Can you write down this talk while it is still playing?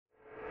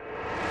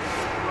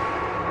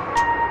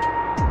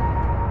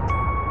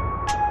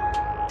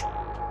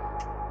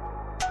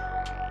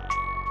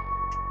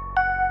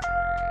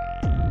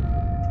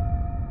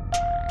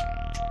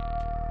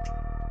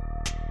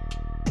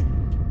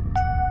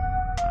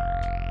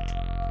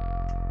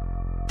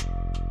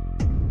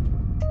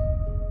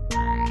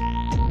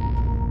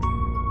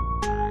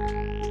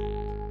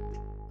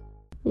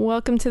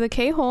Welcome to the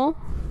K-Hole.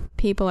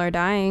 People are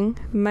dying.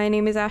 My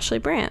name is Ashley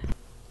Brandt.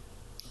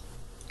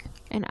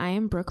 And I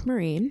am Brooke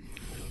Marine.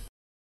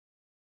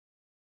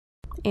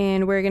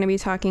 And we're going to be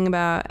talking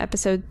about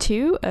episode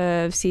 2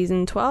 of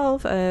season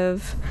 12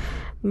 of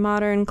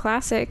modern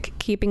classic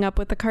Keeping Up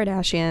with the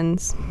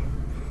Kardashians.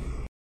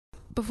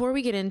 Before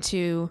we get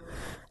into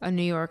A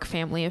New York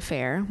Family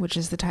Affair, which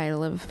is the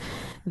title of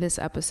this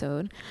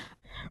episode,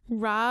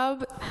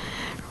 Rob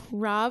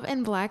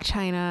and Blac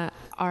Chyna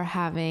are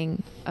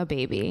having a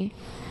baby.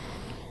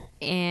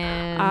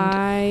 And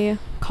I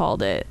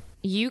called it.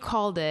 You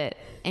called it.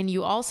 And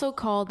you also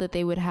called that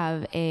they would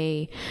have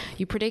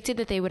you predicted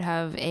that they would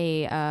have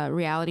a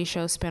reality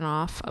show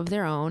spinoff of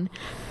their own.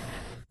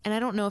 And I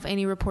don't know if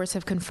any reports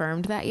have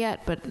confirmed that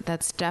yet, but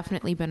that's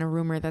definitely been a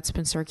rumor that's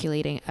been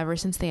circulating ever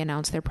since they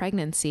announced their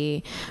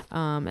pregnancy.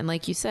 And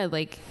like you said,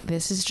 like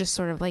this is just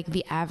sort of like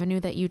the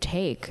avenue that you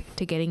take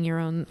to getting your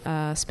own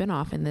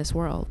spinoff in this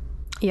world.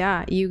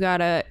 Yeah, you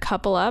gotta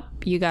couple up,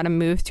 you gotta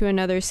move to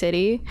another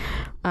city.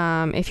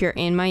 If you're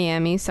in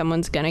Miami,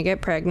 someone's gonna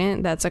get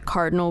pregnant. That's a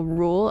cardinal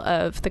rule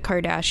of the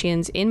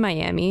Kardashians in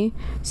Miami.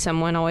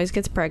 Someone always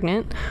gets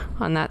pregnant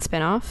on that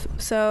spinoff.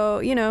 So,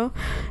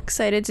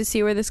 excited to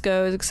see where this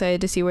goes,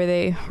 excited to see where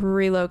they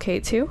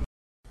relocate to.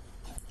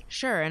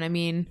 Sure, and I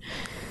mean,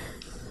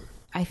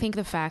 I think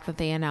the fact that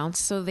they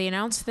announced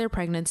their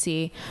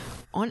pregnancy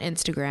on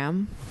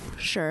Instagram,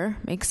 sure,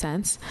 makes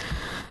sense.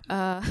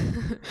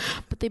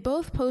 But they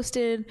both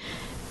posted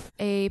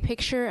a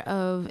picture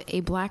of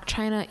a Blac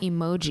Chyna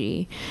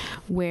emoji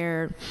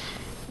where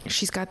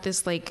she's got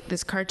this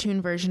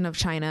cartoon version of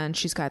Chyna, and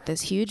she's got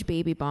this huge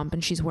baby bump,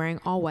 and she's wearing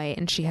all white,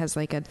 and she has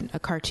like a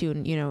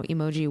cartoon,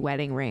 emoji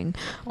wedding ring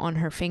on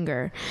her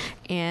finger.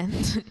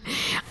 And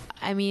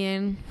I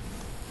mean,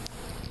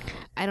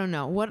 I don't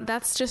know what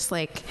that's just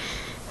like.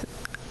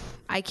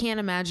 I can't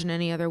imagine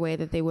any other way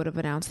that they would have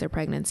announced their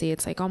pregnancy.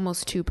 It's like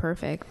almost too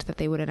perfect that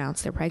they would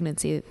announce their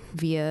pregnancy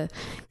via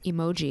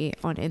emoji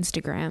on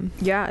Instagram.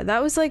 Yeah,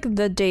 that was like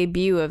the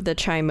debut of the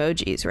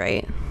Chymojis,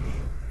 right?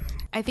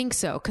 I think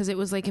so, because it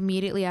was like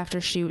immediately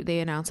after they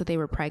announced that they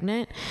were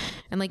pregnant,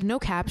 and like no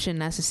caption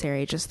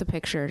necessary, just the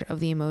picture of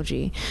the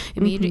emoji.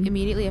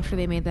 Immediately after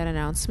they made that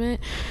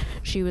announcement,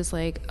 she was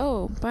like,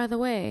 "Oh, by the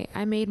way,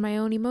 I made my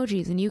own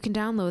emojis, and you can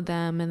download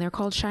them, and they're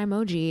called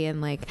Shymoji." And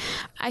like,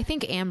 I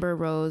think Amber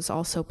Rose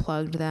also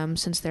plugged them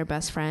since they're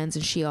best friends,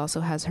 and she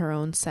also has her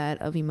own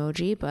set of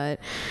emoji,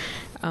 but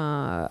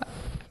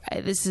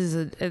this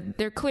is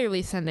they're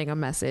clearly sending a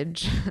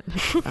message.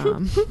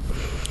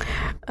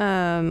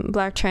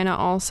 Blac Chyna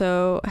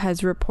also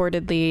has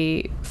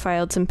reportedly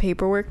filed some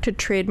paperwork to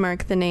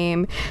trademark the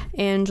name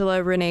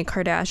Angela Renee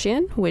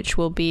Kardashian, which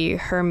will be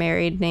her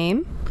married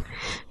name.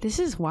 This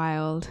is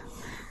wild.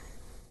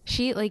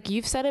 She, like,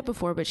 you've said it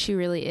before, but she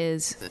really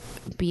is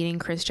beating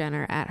Kris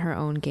Jenner at her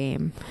own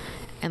game.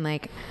 And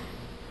like,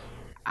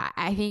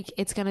 I think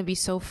it's going to be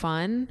so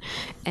fun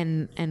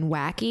and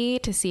wacky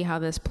to see how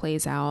this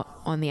plays out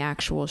on the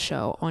actual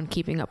show on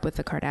Keeping Up with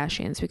the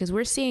Kardashians, because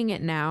we're seeing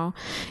it now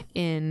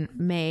in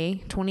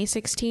May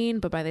 2016.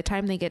 But by the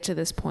time they get to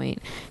this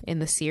point in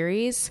the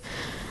series,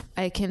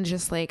 I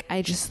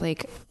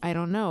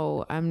don't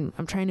know.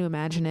 I'm trying to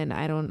imagine it.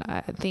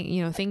 I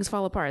think, things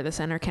fall apart. The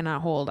center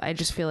cannot hold. I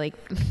just feel like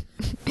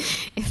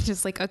it's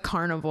just like a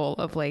carnival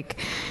of like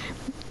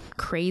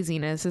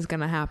craziness is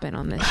gonna happen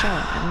on this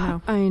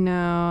show. I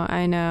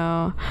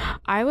know.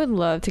 I would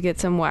love to get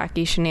some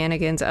wacky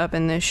shenanigans up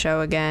in this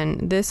show again.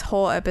 This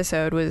whole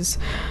episode was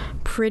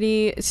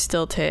pretty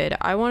stilted.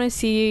 I want to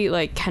see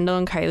like Kendall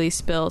and Kylie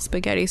spill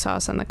spaghetti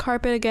sauce on the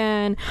carpet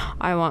again.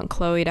 I want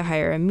Khloe to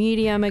hire a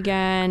medium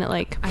again.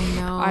 Like, I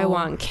know. I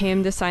want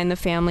Kim to sign the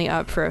family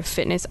up for a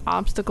fitness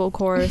obstacle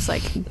course.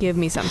 Like, give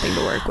me something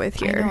to work with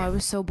here. I know, I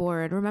was so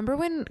bored. Remember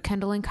when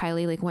Kendall and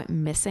Kylie like went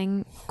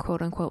missing,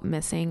 quote unquote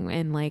missing,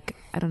 in like,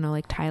 I don't know,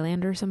 like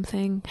Thailand or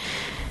something?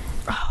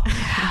 Oh,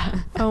 yeah.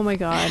 Oh my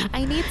god.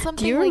 I need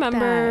something like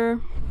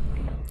that.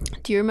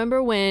 Do you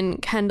remember when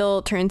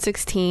Kendall turned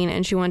 16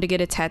 and she wanted to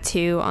get a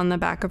tattoo on the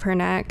back of her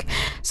neck?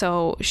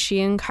 So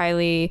she and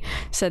Kylie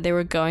said they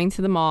were going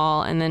to the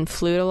mall and then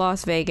flew to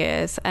Las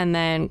Vegas. And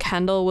then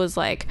Kendall was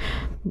like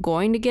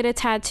going to get a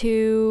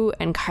tattoo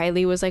and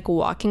Kylie was like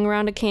walking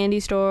around a candy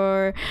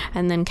store.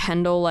 And then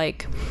Kendall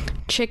like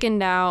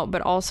chickened out,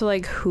 but also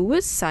like who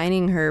was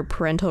signing her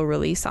parental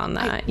release on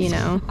that,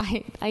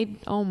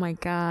 oh my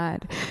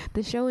god,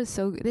 this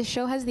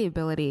show has the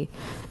ability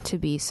to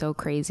be so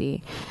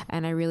crazy,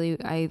 and I really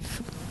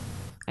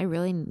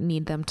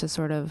need them to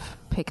sort of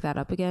pick that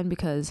up again,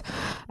 because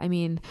I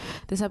mean,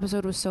 this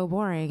episode was so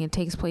boring. It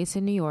takes place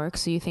in New York,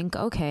 so you think,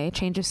 okay,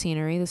 change of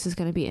scenery, this is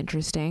going to be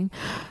interesting.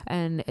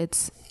 And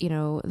it's, the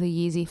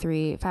Yeezy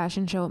 3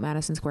 fashion show at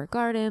Madison Square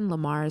Garden.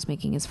 Lamar is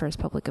making his first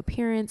public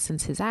appearance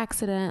since his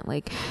accident,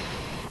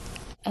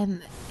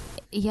 and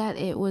yet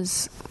it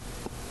was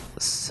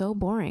so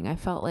boring. I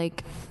felt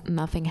like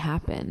nothing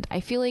happened. I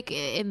feel like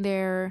in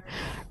their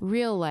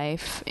real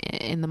life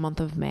in the month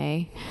of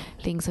May,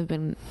 things have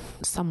been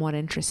somewhat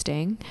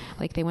interesting.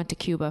 Like they went to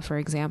Cuba, for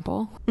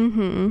example.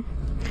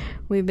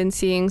 We've been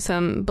seeing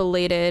some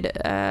belated,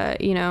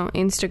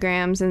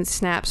 Instagrams and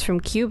snaps from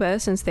Cuba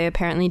since they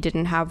apparently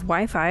didn't have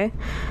Wi-Fi,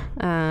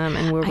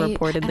 and were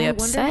reportedly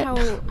upset.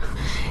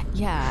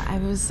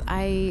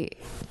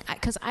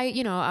 Because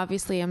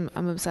obviously I'm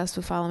obsessed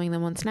with following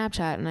them on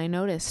Snapchat, and I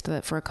noticed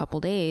that for a couple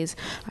days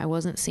I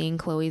wasn't seeing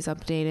Chloe's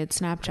updated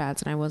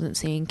Snapchats, and I wasn't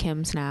seeing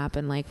Kim's Snap,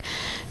 and like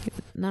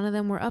none of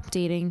them were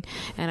updating.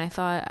 And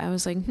I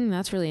was like,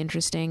 that's really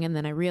interesting. And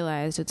then I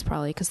realized it's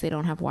probably because they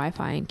don't have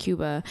Wi-Fi in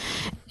Cuba.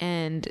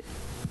 And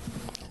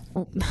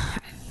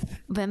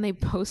then they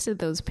posted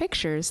those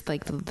pictures,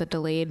 like the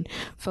delayed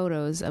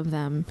photos of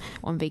them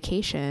on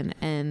vacation.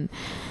 And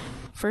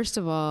first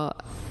of all,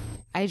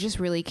 I just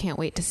really can't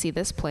wait to see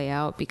this play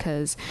out,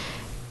 because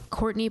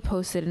Courtney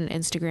posted an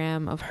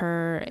Instagram of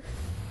her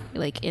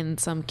like in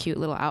some cute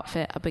little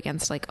outfit up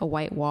against like a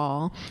white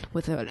wall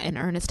with an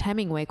Ernest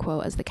Hemingway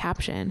quote as the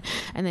caption.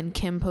 And then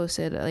Kim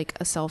posted like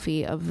a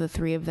selfie of the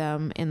three of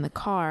them in the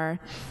car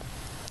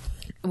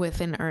with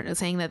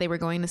saying that they were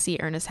going to see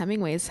Ernest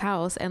Hemingway's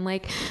house. And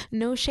like,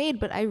 no shade,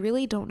 but I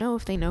really don't know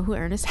if they know who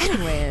Ernest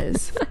Hemingway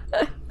is.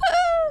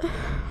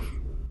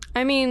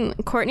 I mean,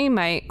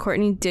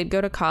 Courtney did go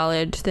to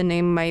college. The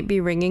name might be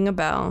ringing a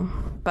bell,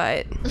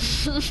 but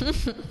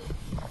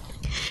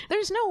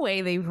there's no way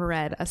they've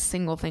read a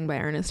single thing by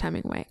Ernest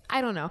Hemingway.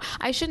 I don't know.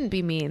 I shouldn't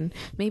be mean.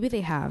 Maybe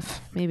they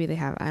have.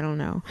 I don't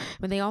know.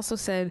 But they also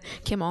said,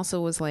 Kim also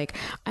was like,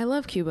 I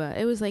love Cuba.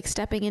 It was like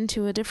stepping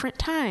into a different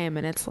time.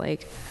 And it's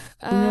like,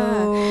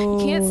 no.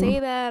 You can't say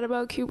that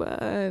about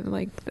Cuba. And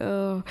like,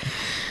 oh,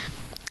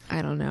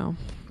 I don't know.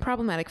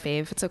 Problematic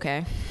fave. It's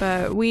okay.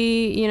 But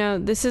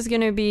this is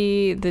going to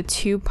be the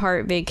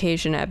 2-part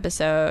vacation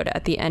episode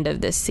at the end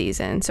of this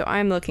season. So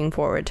I'm looking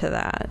forward to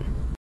that.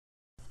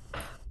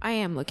 I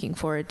am looking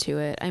forward to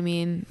it. I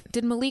mean,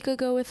 did Malika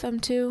go with them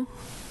too?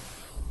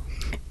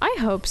 I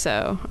hope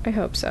so.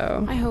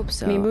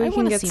 Maybe we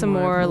can get some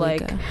more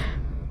like...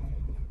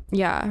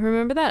 Yeah,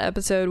 remember that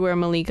episode where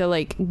Malika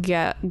like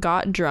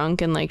got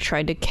drunk and like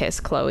tried to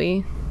kiss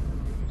Chloe?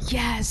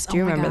 Yes. Do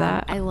you remember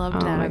that? I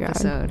loved that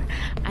episode.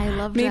 I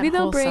loved that. Maybe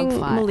they'll bring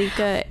subplot.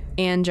 Malika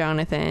and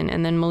Jonathan,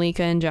 and then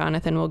Malika and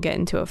Jonathan will get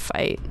into a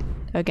fight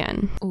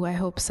again. Oh, I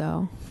hope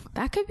so.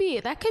 That could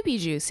be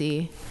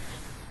juicy.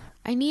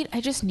 I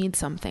just need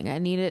something. I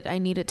need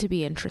it to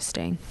be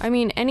interesting. I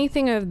mean,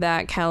 anything of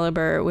that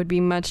caliber would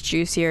be much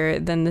juicier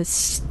than the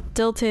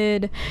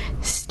stilted,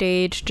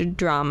 staged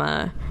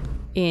drama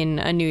in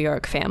A New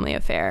York Family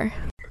Affair.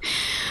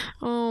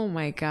 Oh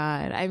my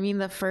God. I mean,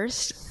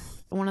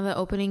 one of the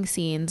opening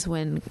scenes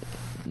when,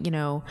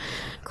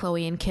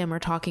 Chloe and Kim are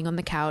talking on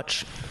the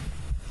couch,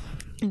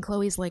 and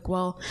Chloe's like,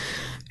 well,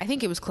 I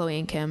think it was Chloe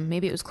and Kim.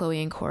 Maybe it was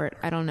Chloe and Court.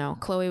 I don't know.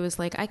 Chloe was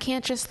like, I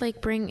can't just like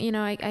bring,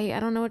 I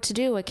don't know what to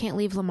do. I can't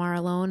leave Lamar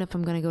alone if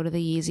I'm going to go to the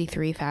Yeezy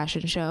 3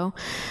 fashion show.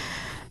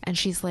 And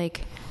she's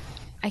like,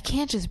 I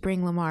can't just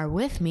bring Lamar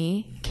with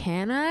me,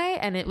 can I?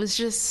 And it was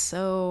just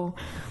so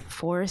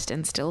forced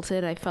and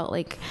stilted. I felt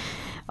like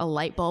a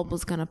light bulb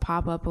was going to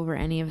pop up over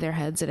any of their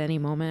heads at any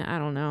moment. I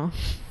don't know.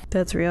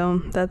 That's real.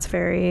 That's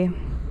very...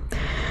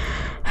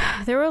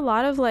 There were a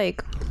lot of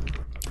like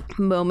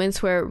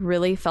moments where it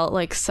really felt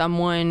like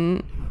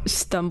someone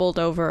stumbled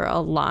over a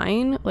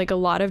line, like a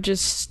lot of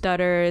just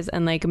stutters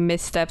and like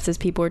missteps as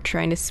people were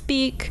trying to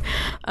speak.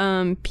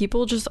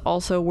 People just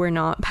also were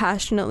not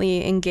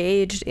passionately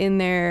engaged in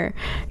their,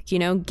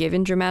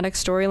 given dramatic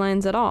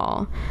storylines at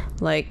all,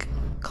 like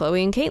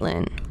Chloe and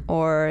Caitlyn,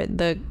 or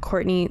the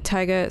Courtney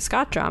Tyga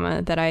Scott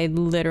drama that I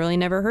literally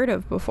never heard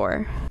of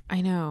before.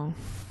 I know.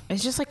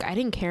 It's just like, I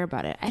didn't care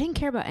about it. I didn't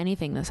care about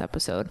anything this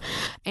episode.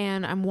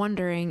 And I'm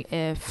wondering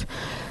if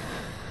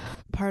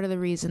part of the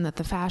reason that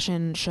the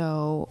fashion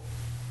show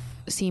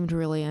seemed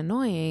really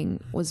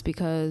annoying was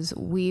because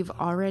we've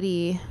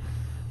already,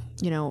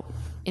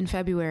 in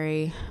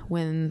February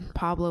when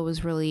Pablo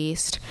was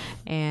released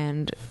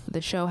and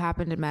the show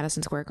happened in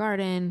Madison Square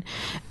Garden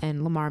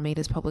and Lamar made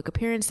his public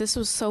appearance, this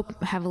was so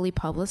heavily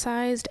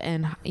publicized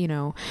and,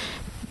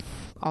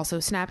 also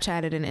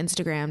Snapchatted and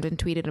Instagrammed and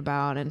tweeted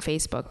about and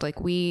Facebooked. Like,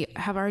 we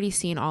have already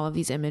seen all of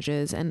these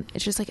images and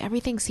it's just like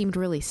everything seemed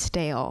really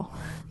stale,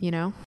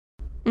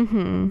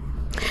 Mm-hmm.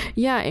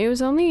 Yeah, it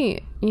was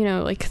only,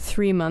 like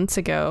 3 months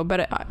ago,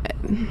 but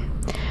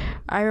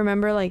I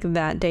remember like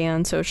that day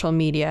on social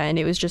media and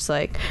it was just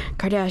like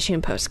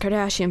Kardashian post,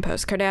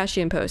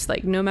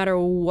 like no matter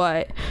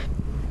what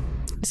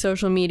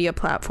social media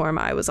platform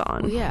I was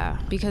on. Yeah,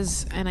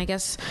 because, and I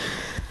guess,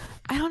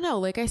 I don't know,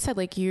 like I said,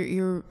 like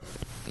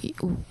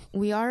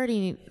we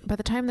already, by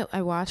the time that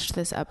I watched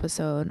this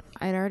episode,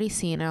 I'd already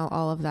seen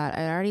all of that.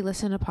 I'd already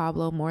listened to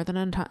Pablo more than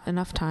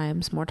enough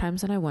times, more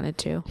times than I wanted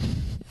to.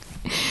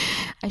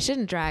 I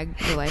shouldn't drag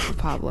the life of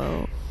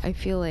Pablo. I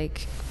feel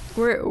like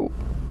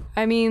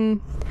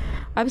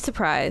I'm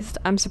surprised.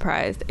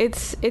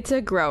 It's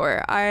a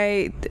grower.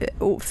 I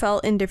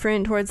felt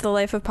indifferent towards the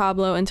life of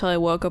Pablo until I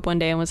woke up one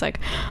day and was like,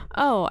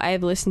 oh,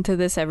 I've listened to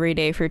this every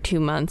day for 2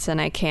 months and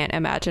I can't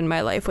imagine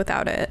my life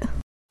without it.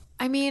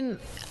 I mean,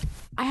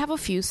 I have a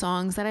few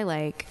songs that I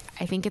like.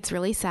 I think it's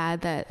really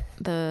sad that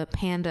the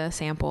Panda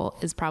sample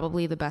is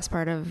probably the best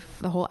part of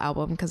the whole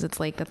album, because it's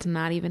like, that's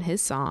not even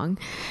his song.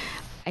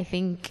 I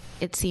think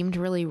it seemed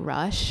really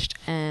rushed,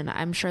 and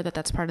I'm sure that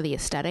that's part of the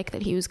aesthetic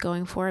that he was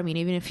going for. I mean,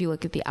 even if you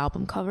look at the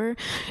album cover,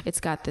 it's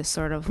got this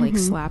sort of like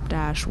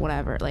slapdash,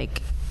 whatever,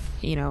 like,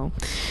 you know,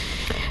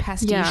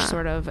 pastiche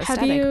sort of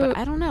aesthetic, but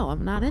I don't know.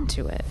 I'm not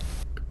into it.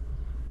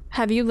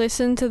 Have you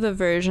listened to the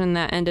version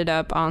that ended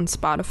up on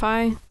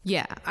Spotify?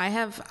 Yeah, I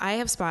have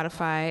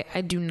Spotify.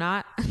 I do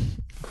not,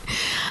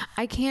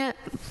 I can't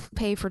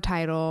pay for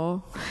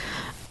Tidal.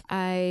 So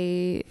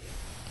I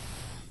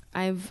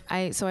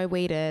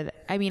waited.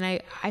 I mean,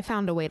 I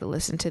found a way to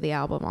listen to the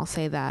album, I'll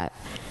say that,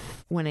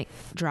 when it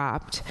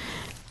dropped.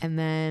 And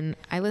then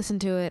I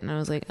listened to it and I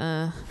was like,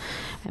 and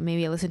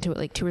maybe I listened to it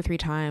like 2 or 3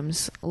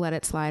 times, let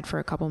it slide for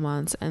a couple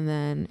months, and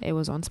then it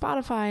was on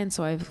Spotify, and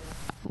so I've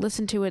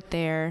listened to it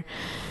there.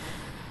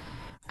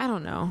 I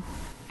don't know.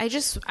 I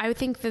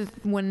think that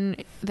when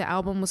the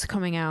album was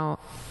coming out,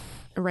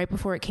 right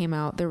before it came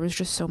out, there was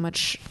just so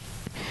much,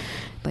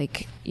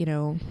 like, you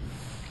know,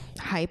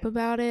 hype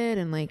about it,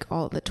 and like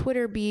all the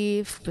Twitter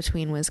beef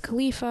between Wiz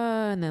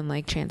Khalifa and then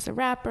like Chance the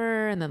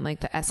Rapper, and then like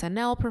the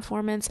SNL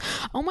performance.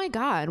 Oh my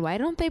God, why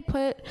didn't they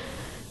put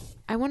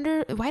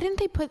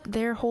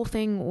their whole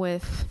thing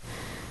with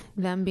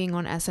them being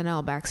on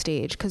SNL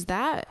backstage? Because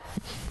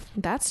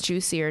that's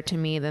juicier to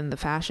me than the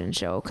fashion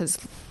show, because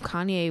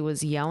Kanye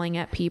was yelling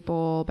at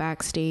people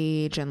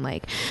backstage, and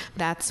like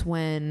that's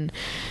when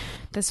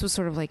this was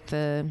sort of like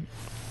the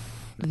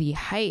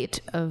height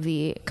of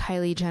the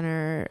Kylie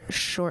Jenner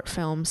short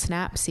film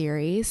Snap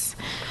series,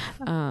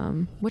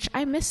 which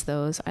I miss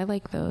those. I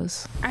like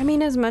those. I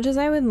mean, as much as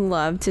I would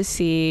love to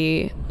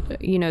see,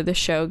 you know, the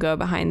show go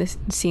behind the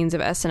scenes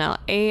of SNL,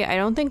 A, I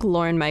don't think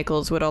Lorne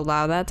Michaels would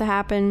allow that to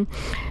happen.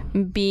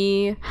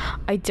 B,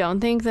 I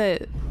don't think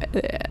that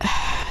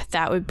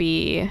that would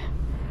be...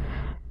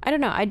 I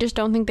don't know. I just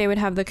don't think they would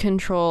have the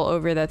control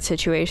over that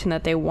situation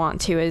that they want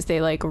to, as they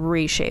like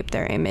reshape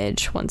their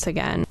image once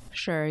again.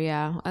 Sure,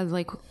 yeah.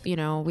 Like, you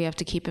know, we have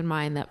to keep in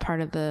mind that part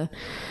of the,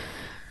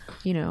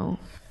 you know,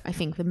 I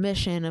think the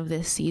mission of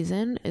this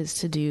season is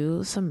to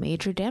do some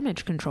major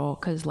damage control,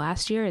 because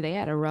last year they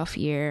had a rough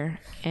year,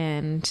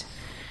 and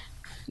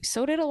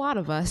so did a lot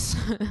of us.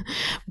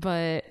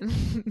 But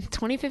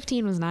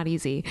 2015 was not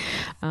easy.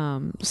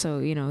 So,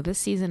 you know, this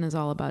season is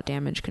all about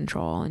damage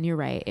control. And you're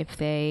right. If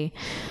they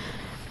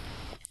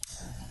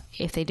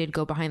did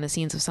go behind the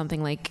scenes of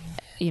something like,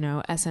 you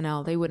know,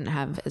 SNL, they wouldn't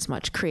have as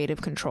much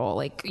creative control.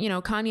 Like, you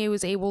know, Kanye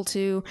was able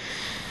to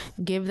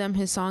give them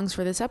his songs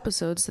for this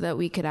episode so that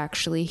we could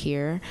actually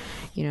hear,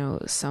 you know,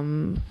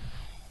 some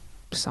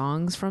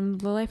songs from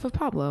the Life of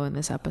Pablo in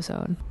this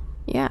episode.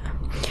 Yeah.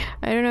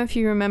 I don't know if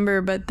you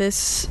remember, but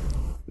this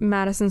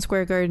Madison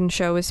Square Garden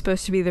show was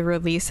supposed to be the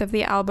release of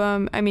the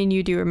album. I mean,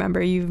 you do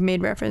remember, you've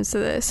made reference to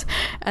this.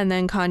 And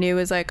then Kanye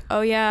was like,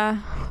 oh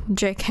yeah,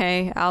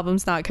 JK,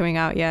 album's not coming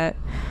out yet.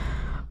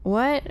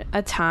 What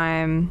a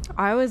time.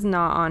 I was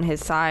not on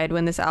his side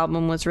when this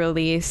album was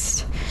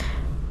released.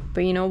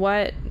 But you know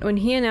what? When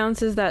he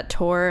announces that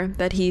tour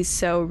that he's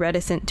so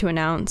reticent to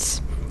announce,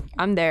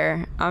 I'm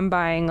there. I'm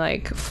buying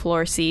like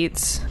floor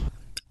seats.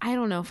 I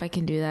don't know if I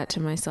can do that to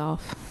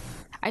myself.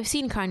 I've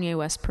seen Kanye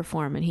West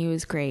perform and he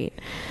was great.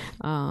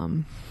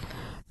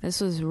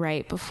 This was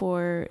right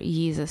before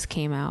Yeezus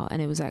came out,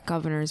 and it was at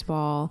Governor's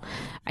Ball.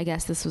 I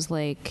guess this was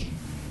like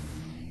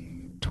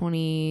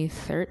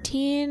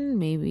 2013,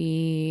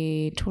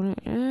 maybe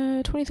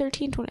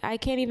 2013, I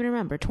can't even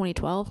remember.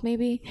 2012,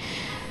 maybe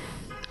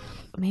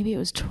it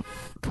was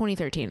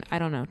 2013. I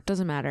don't know.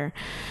 Doesn't matter.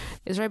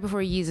 It was right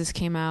before Yeezus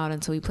came out,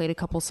 and so we played a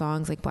couple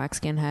songs like Black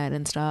Skinhead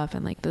and stuff,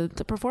 and like the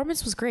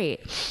performance was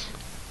great.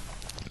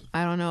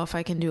 I don't know if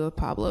I can do a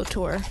Pablo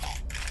tour.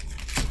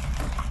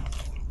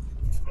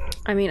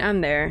 I mean,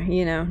 I'm there,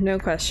 you know, no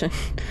question.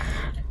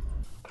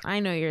 I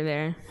know you're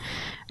there.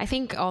 I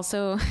think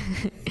also,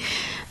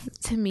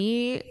 to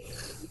me,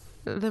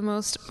 the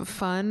most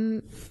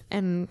fun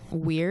and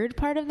weird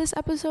part of this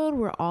episode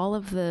were all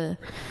of the,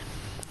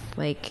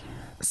 like,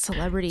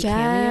 celebrity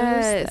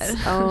cameos.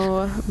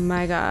 Oh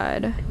my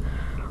God.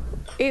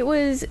 It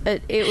was a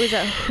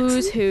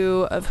who's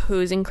who of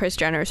who's in Kris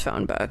Jenner's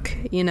phone book,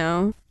 you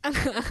know?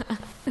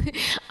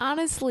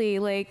 Honestly,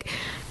 like,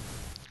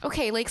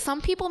 okay, like some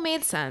people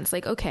made sense.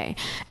 Like, okay,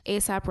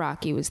 A$AP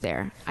Rocky was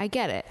there. I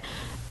get it.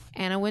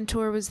 Anna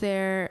Wintour was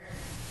there.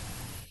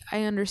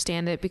 I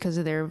understand it because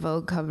of their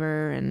Vogue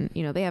cover, and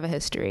you know they have a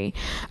history.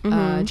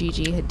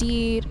 Gigi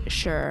Hadid,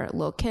 sure.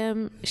 Lil'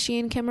 Kim, she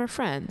and Kim are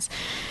friends.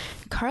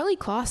 Karlie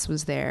Kloss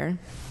was there,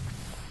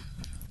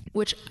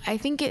 which I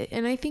think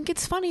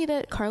it's funny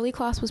that Karlie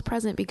Kloss was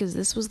present, because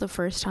this was the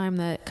first time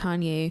that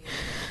Kanye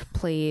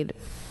played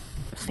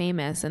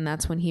Famous, and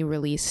that's when he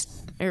released,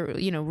 or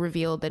you know,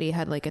 revealed that he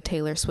had like a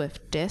Taylor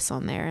Swift diss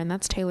on there, and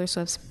that's Taylor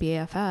Swift's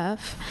BFF.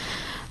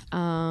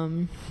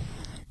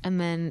 And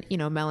then, you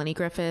know, Melanie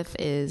Griffith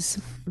is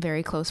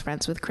very close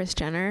friends with Kris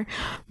Jenner.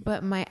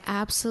 But my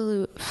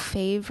absolute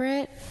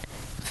favorite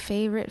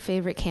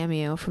favorite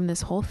cameo from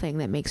this whole thing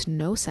that makes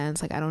no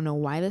sense. Like, I don't know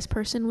why this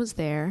person was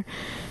there.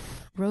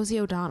 Rosie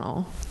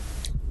O'Donnell.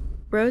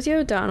 Rosie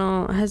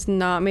O'Donnell has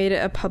not made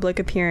a public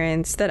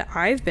appearance that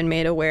I've been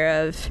made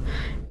aware of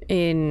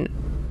in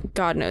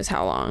God knows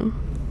how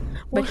long.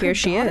 But here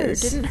she is.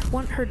 Didn't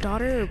her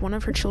daughter or one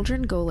of her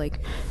children go like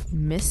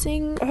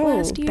missing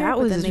last year? That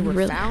was then they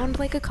were found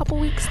like a couple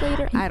weeks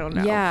later. I don't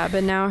know. Yeah,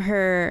 but now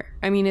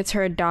it's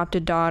her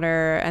adopted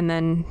daughter, and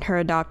then her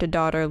adopted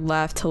daughter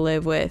left to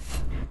live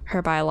with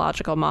her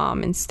biological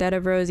mom instead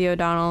of Rosie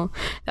O'Donnell.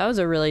 That was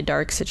a really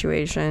dark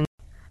situation.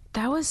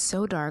 That was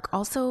so dark.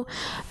 Also,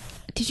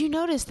 did you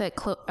notice that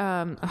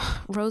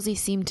Rosie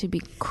seemed to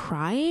be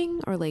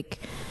crying, or like,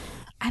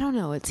 I don't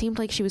know, it seemed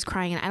like she was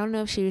crying, and I don't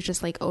know if she was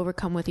just like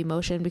overcome with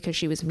emotion because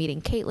she was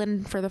meeting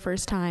Caitlyn for the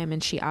first time,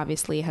 and she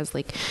obviously has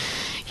like,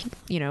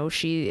 you know,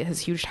 she has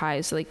huge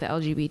ties to like the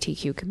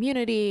LGBTQ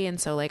community, and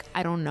so like,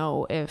 I don't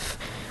know if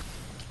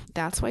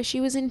that's why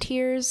she was in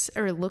tears,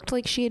 or it looked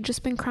like she had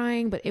just been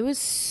crying, but it was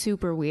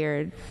super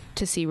weird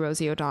to see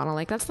Rosie O'Donnell.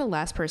 Like, that's the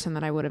last person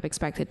that I would have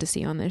expected to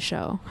see on this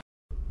show.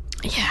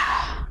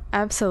 Yeah,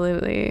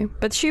 absolutely.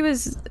 But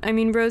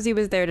Rosie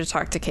was there to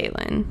talk to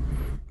Caitlyn.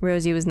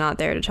 Rosie was not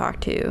there to talk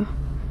to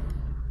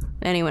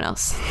anyone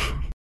else.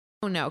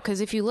 Oh no,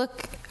 because if you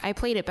look, I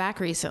played it back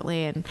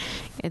recently, and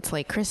it's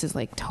like Chris is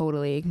like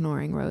totally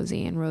ignoring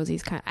Rosie, and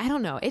Rosie's kind of, I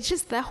don't know, it's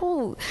just, that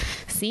whole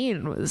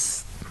scene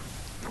was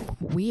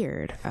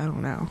weird. I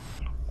don't know.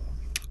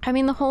 I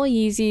mean, the whole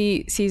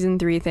Yeezy season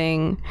 3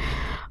 thing,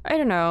 I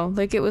don't know,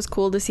 like, it was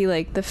cool to see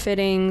like the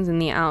fittings and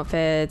the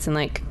outfits, and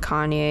like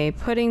Kanye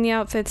putting the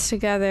outfits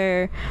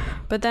together,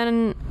 but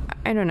then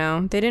I don't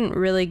know, they didn't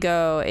really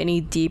go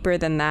any deeper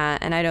than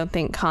that, and I don't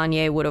think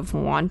Kanye would have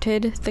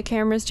wanted the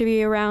cameras to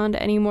be around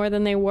any more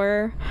than they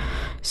were,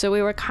 so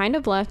we were kind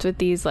of left with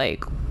these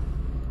like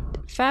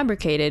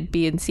fabricated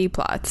B and C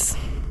plots.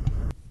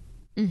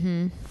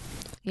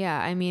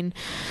 Yeah, I mean,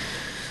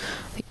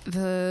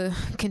 the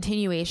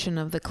continuation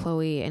of the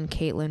Chloe and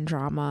Caitlyn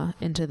drama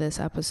into this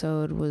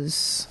episode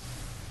was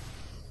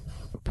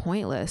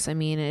pointless. I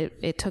mean,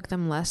 it took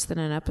them less than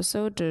an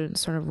episode to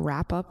sort of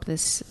wrap up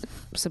this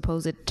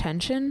supposed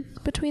tension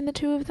between the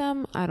two of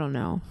them. I don't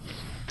know.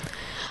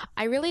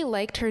 I really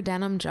liked her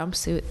denim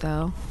jumpsuit,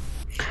 though.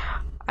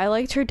 I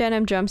liked her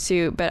denim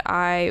jumpsuit, but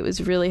I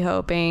was really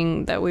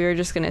hoping that we were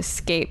just going to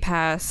skate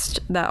past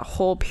that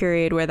whole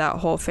period where that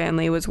whole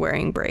family was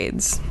wearing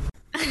braids.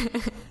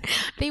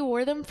 They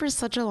wore them for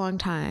such a long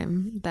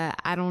time that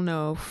I don't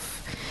know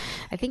if,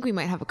 I think we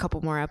might have a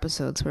couple more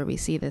episodes where we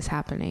see this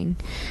happening.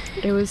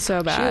 It was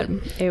so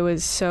bad. It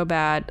was so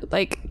bad.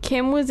 Like,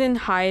 Kim was in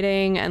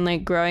hiding and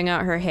like growing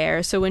out her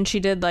hair, so when she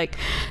did like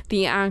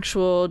the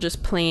actual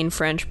just plain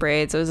French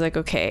braids, I was like,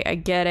 okay, I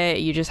get it,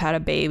 you just had a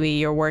baby,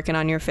 you're working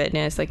on your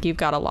fitness, like, you've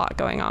got a lot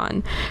going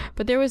on.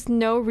 But there was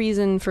no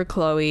reason for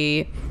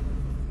Chloe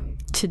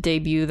to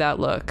debut that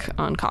look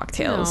on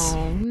Cocktails.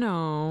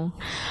 No.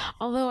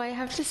 Although I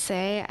have to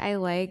say, I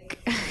like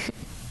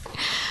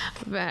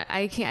but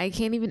I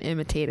can't even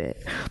imitate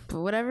it.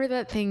 But whatever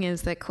that thing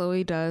is that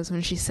Chloe does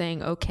when she's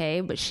saying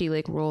okay, but she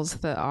like rolls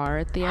the R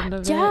at the end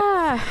of it.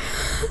 Yeah.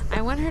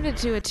 I want her to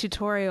do a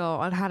tutorial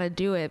on how to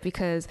do it,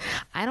 because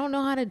I don't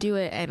know how to do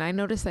it, and I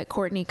noticed that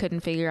Courtney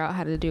couldn't figure out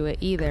how to do it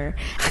either.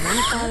 And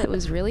I thought it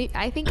was really,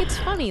 I think it's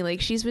funny.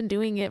 Like, she's been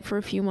doing it for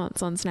a few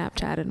months on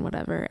Snapchat and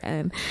whatever,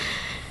 and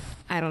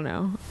I don't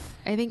know.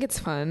 I think it's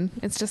fun.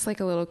 It's just like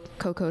a little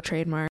Coco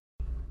trademark.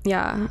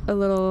 Yeah, a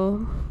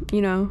little,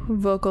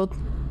 vocal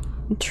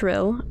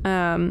trill.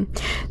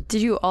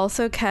 Did you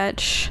also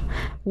catch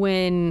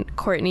when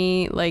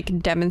Courtney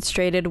like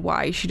demonstrated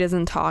why she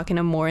doesn't talk in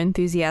a more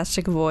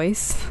enthusiastic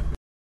voice?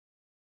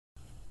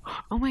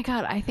 Oh my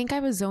god, I think I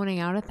was zoning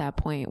out at that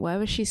point. What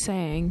was she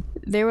saying?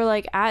 They were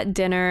like at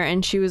dinner,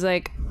 and she was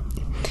like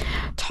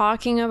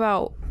talking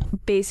about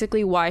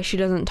basically why she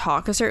doesn't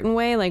talk a certain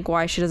way, like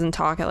why she doesn't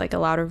talk at like a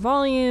louder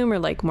volume or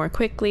like more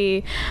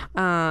quickly.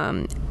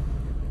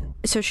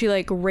 So she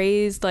like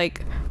raised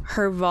like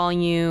her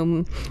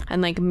volume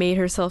and like made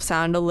herself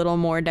sound a little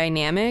more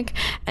dynamic,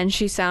 and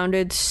she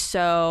sounded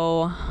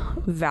so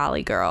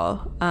Valley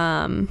Girl.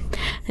 And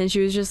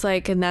she was just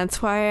like, and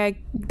that's why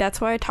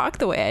I talk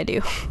the way I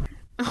do.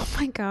 Oh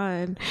my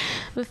god,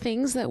 the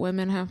things that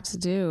women have to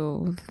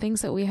do, the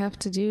things that we have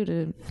to do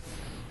to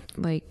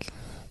like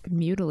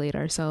mutilate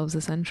ourselves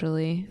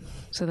essentially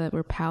so that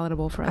we're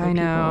palatable for other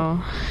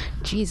people.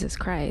 Jesus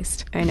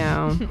Christ. I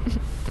know.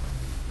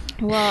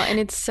 Well, and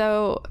it's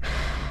so,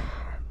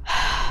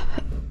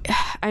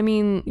 I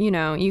mean,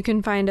 you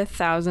can find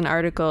 1,000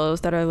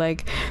 articles that are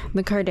like,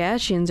 the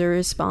Kardashians are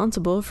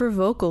responsible for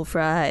vocal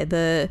fry,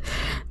 the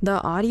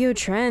audio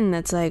trend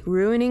that's like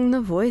ruining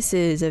the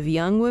voices of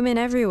young women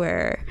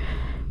everywhere.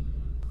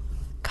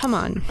 Come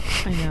on.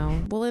 I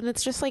know. Well, and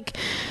it's just like,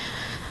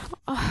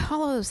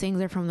 all of those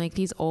things are from like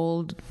these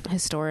old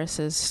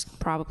historicists,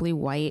 probably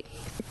white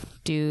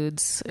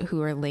dudes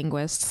who are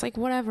linguists. Like,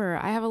 whatever,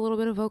 I have a little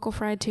bit of vocal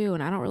fry too,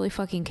 and I don't really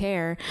fucking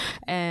care.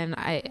 And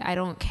I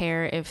don't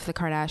care if the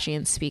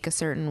Kardashians speak a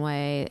certain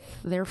way.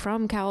 They're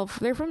from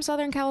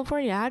Southern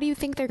California. How do you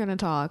think they're gonna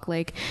talk?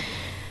 Like,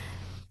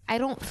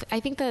 I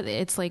think that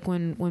it's like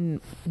when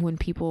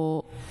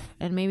people,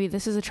 and maybe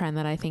this is a trend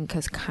that I think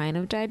has kind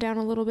of died down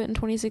a little bit in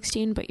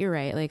 2016, but you're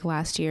right, like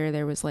last year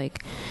there was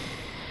like,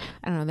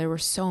 I don't know, there were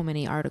so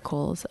many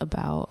articles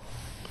about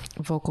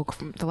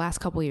the last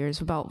couple years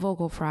about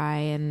vocal fry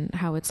and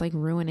how it's like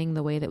ruining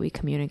the way that we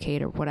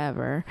communicate or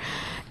whatever.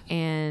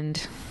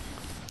 And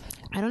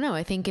I don't know,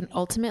 I think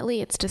ultimately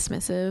it's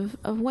dismissive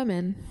of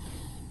women.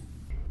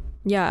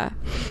 Yeah.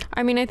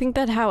 I mean, I think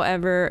that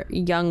however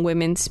young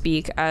women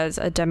speak as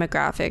a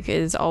demographic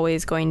is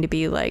always going to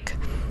be like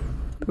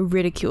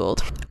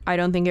ridiculed. I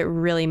don't think it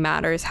really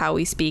matters how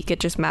we speak. It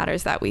just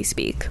matters that we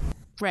speak.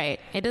 Right.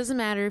 It doesn't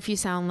matter if you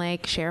sound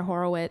like Cher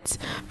Horowitz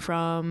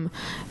from,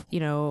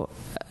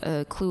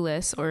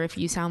 Clueless, or if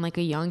you sound like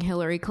a young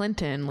Hillary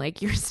Clinton.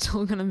 Like, you're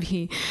still going to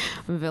be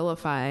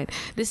vilified.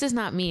 This is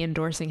not me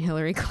endorsing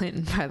Hillary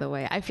Clinton, by the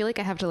way. I feel like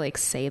I have to like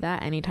say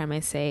that anytime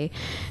I say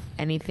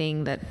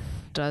anything that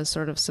does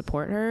sort of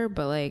support her,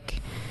 but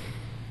like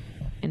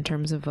in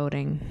terms of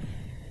voting,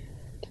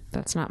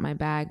 that's not my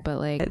bag. But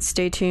like,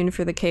 stay tuned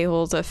for the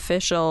K-Hole's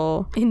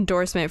official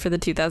endorsement for the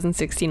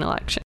 2016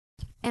 election.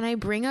 And I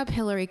bring up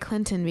Hillary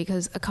Clinton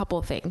because a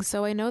couple things.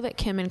 So I know that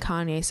Kim and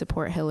Kanye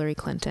support Hillary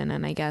Clinton,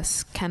 and I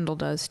guess Kendall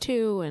does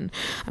too, and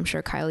I'm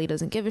sure Kylie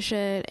doesn't give a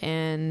shit,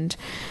 and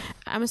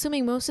I'm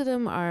assuming most of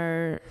them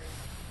are,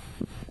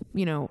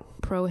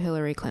 pro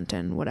Hillary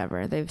Clinton,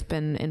 whatever. They've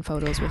been in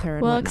photos with her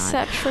and whatnot.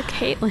 Except for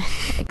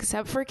Caitlyn.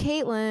 Except for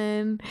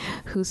Caitlyn,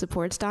 who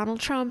supports Donald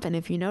Trump. And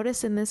if you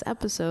notice in this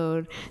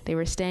episode, they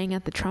were staying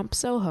at the Trump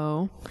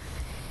Soho.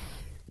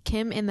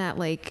 Kim in that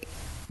like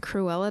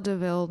Cruella de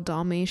Vil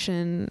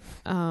Dalmatian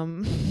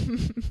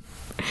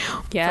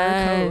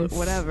yes. fur coat,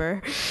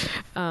 whatever.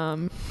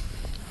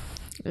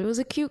 It was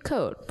a cute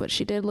coat, but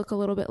she did look a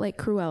little bit like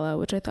Cruella,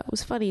 which I thought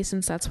was funny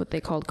since that's what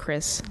they called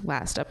Chris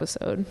last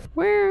episode.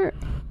 Where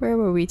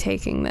were we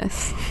taking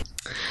this?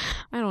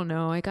 I don't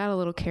know. I got a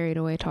little carried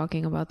away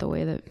talking about the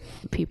way that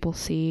people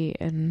see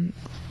and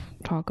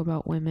talk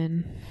about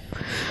women.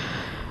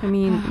 I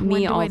mean,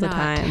 me all the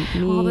time.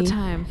 Me all the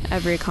time.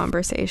 Every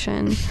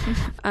conversation.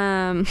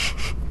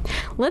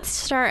 Let's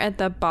start at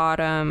the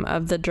bottom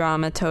of the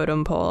drama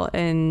totem pole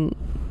and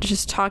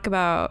just talk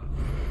about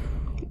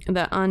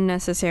the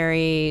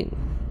unnecessary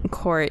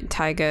Court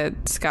Tyga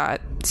Scott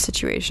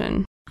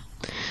situation.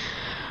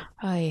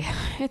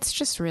 It's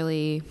just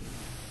really,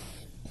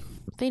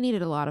 they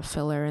needed a lot of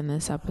filler in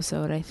this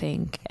episode, I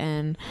think,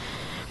 and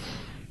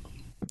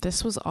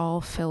this was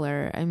all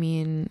filler. I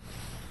mean,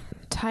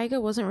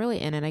 Tyga wasn't really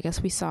in it. I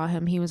guess we saw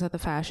him. He was at the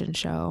fashion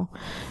show.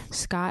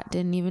 Scott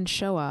didn't even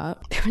show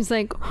up. There was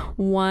like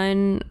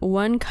one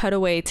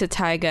cutaway to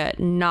Tyga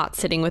not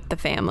sitting with the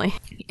family.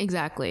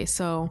 Exactly.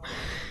 So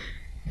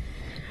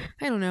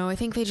I don't know. I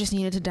think they just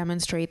needed to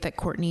demonstrate that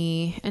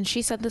Kourtney, and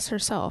she said this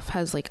herself,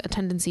 has like a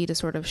tendency to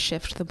sort of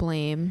shift the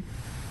blame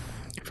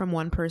from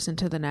one person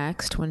to the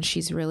next when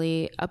she's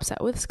really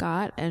upset with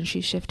Scott, and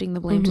she's shifting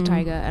the blame to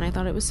Tyga. And I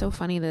thought it was so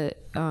funny that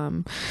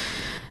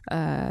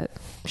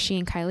she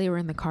and Kylie were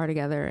in the car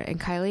together, and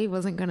Kylie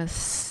wasn't gonna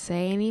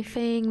say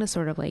anything to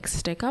sort of like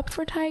stick up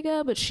for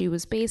Tyga, but she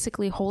was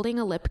basically holding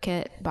a lip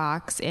kit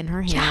box in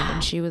her hand,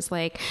 and she was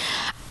like,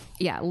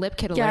 lip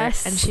kit alert.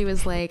 Yes. And she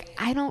was like,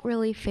 I don't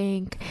really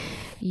think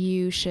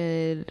you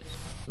should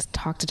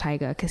talk to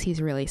Tyga because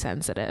he's really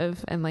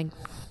sensitive. And like,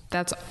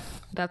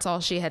 that's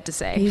all she had to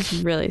say.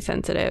 He's really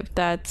sensitive.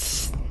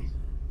 That's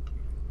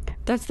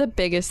the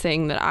biggest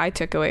thing that I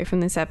took away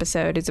from this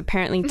episode is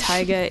apparently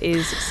Tyga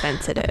is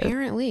sensitive.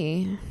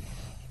 Apparently.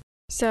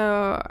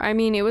 So, I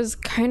mean, it was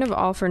kind of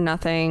all for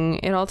nothing.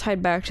 It all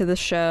tied back to the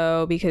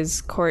show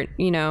because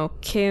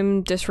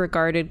Kim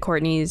disregarded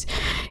Kourtney's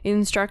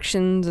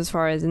instructions as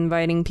far as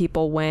inviting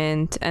people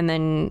went, and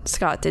then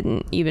Scott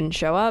didn't even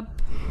show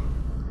up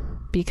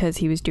because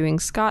he was doing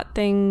Scott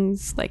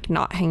things, like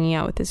not hanging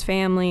out with his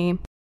family.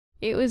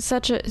 It was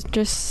such a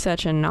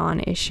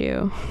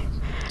non-issue.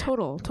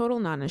 Total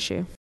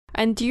non-issue.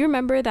 And do you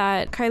remember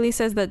that Kylie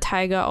says that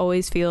Tyga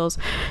always feels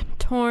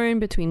torn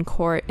between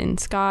Court and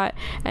Scott?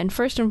 And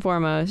first and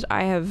foremost,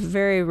 I have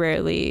very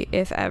rarely,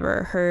 if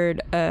ever,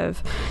 heard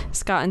of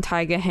Scott and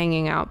Tyga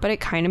hanging out, but it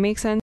kind of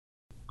makes sense.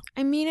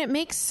 I mean, it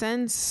makes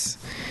sense.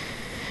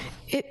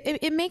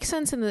 It makes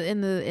sense in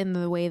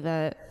the way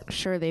that,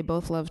 sure, they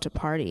both love to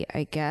party,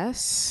 I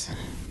guess,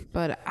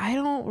 but I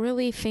don't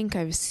really think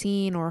I've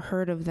seen or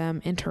heard of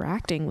them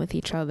interacting with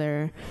each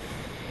other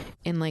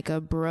in like a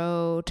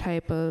bro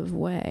type of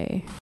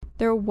way.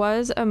 There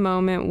was a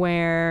moment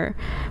where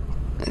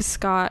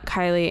Scott,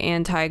 Kylie,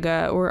 and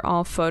Tyga were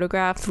all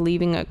photographed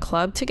leaving a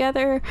club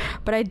together,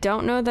 but I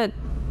don't know that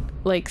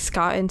like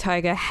Scott and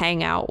Tyga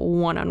hang out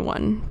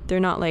one-on-one. They're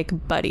not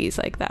like buddies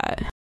like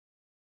that.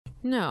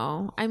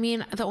 No, I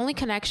mean, the only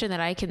connection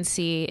that I can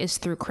see is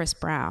through Chris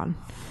Brown.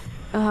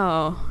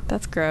 Oh,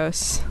 that's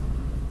gross.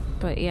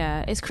 But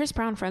yeah, is Chris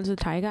Brown friends with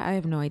Tyga? I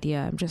have no idea.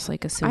 I'm just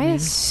like assuming. I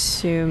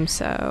assume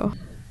so.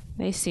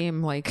 They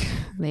seem like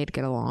they'd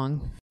get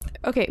along.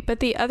 Okay, but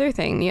the other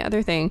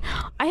thing,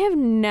 I have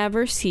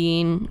never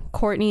seen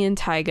Kourtney and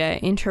Tyga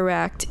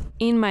interact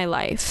in my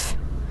life.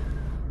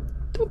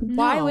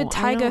 Why would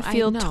Tyga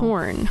feel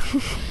torn?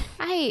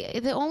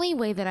 The only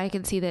way that I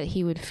can see that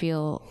he would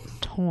feel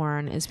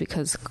torn is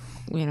because,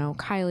 you know,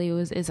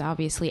 Kylie is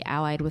obviously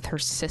allied with her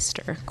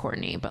sister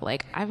Kourtney, but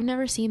like I've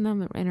never seen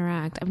them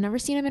interact. I've never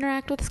seen him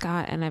interact with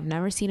Scott, and I've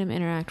never seen him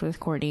interact with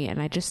Kourtney,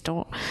 and I just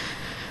don't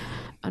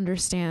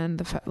understand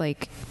the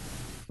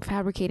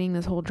fabricating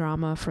this whole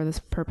drama for the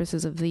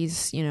purposes of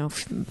these, you know,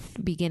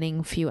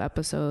 beginning few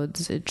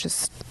episodes. It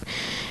just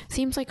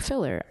seems like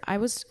filler. I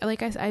was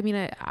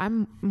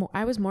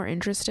more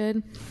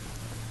interested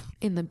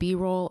in the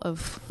B-roll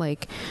of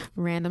like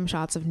random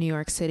shots of New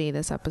York City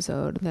this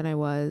episode than I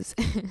was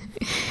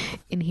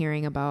in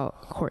hearing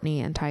about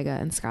Kourtney and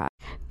Tyga and Scott.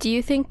 Do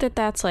you think that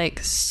that's like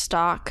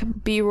stock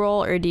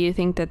B-roll, or do you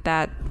think that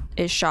that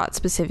is shot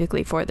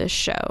specifically for this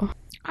show?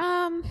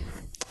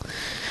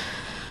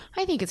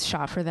 I think it's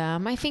shot for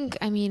them.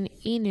 I mean,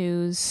 E!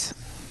 News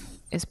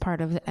is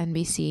part of the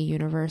NBC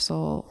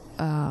Universal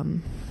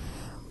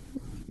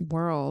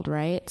world,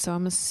 right? So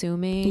I'm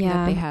assuming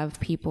that they have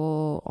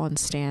people on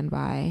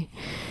standby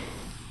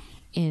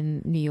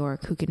in New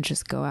York who can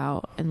just go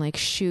out and like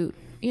shoot,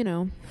 you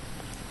know,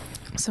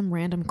 some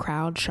random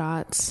crowd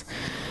shots.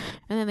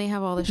 And then they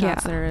have all the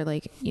shots that are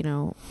like, you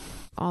know,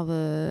 all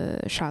the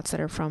shots that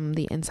are from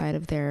the inside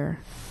of their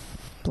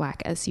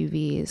black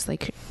SUVs,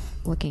 like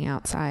looking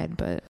outside.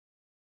 But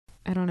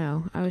I don't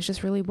know. I was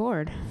just really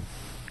bored.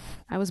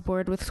 I was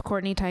bored with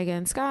Kourtney, Tyga,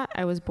 and Scott.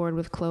 I was bored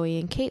with Khloe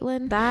and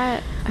Caitlyn.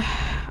 That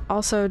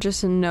also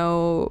just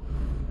no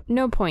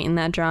point in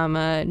that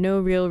drama, no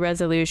real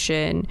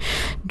resolution.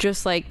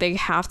 Just like they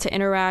have to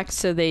interact,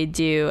 so they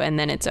do, and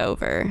then it's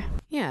over.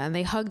 Yeah, and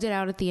they hugged it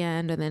out at the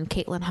end, and then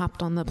Caitlyn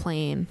hopped on the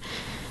plane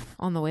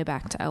on the way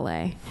back to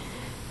LA.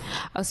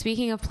 Oh,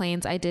 speaking of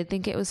planes, I did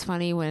think it was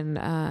funny when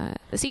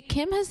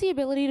Kim has the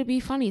ability to be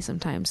funny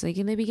sometimes. Like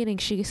in the beginning,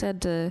 she said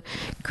to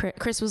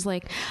Chris was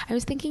like, I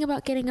was thinking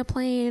about getting a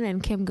plane,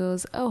 and Kim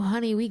goes, oh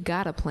honey, we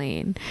got a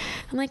plane.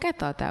 I'm like, I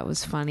thought that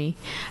was funny.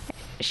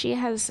 She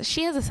has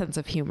a sense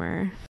of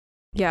humor.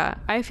 Yeah,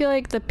 I feel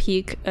like the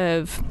peak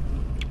of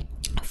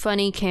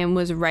funny Kim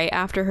was right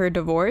after her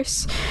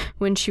divorce,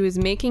 when she was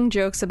making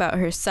jokes about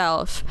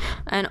herself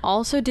and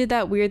also did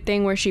that weird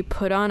thing where she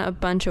put on a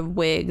bunch of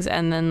wigs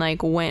and then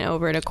like went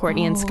over to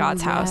Kourtney and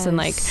Scott's house and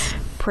like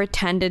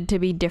pretended to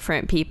be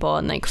different people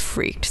and like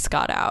freaked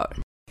Scott out.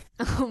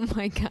 Oh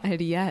my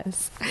god,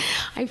 yes.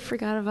 I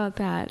forgot about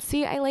that.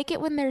 See, I like it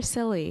when they're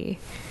silly.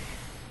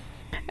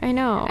 I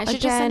know. I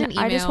should just send an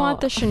email. I just want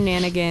the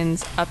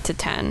shenanigans up to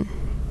 10.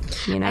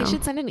 You know? I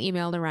should send an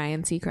email to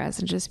Ryan Seacrest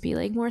and just be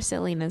like, more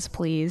silliness,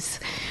 please,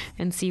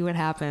 and see what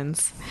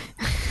happens.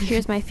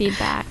 Here's my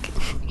feedback.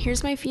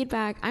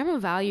 I'm a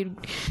valued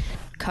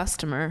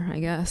customer,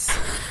 I guess.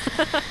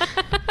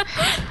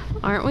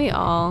 Aren't we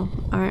all?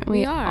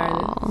 We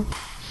are.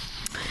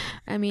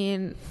 I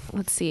mean,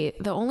 let's see.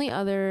 The only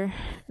other...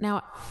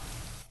 Now,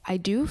 I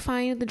do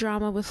find the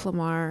drama with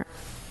Lamar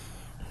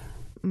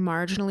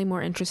marginally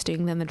more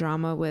interesting than the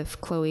drama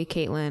with Khloe,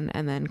 Caitlyn,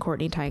 and then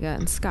Kourtney, Tyga,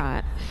 and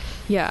Scott.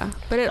 Yeah,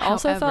 but it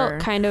also felt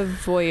kind of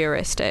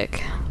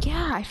voyeuristic.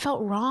 Yeah, I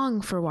felt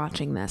wrong for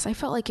watching this. I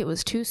felt like it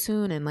was too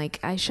soon, and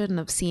like I shouldn't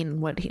have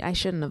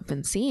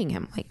been seeing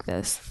him like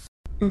this.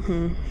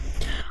 Mm-hmm.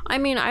 I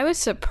mean, I was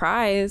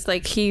surprised.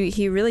 Like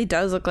he really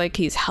does look like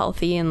he's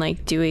healthy and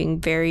like doing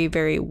very,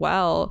 very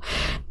well.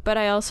 But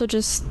I also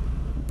just...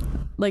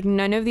 like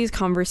none of these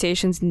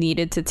conversations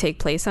needed to take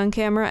place on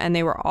camera, and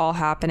they were all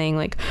happening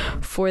like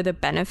for the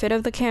benefit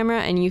of the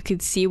camera, and you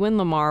could see when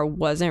Lamar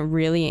wasn't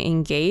really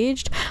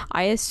engaged.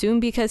 I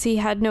assume because he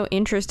had no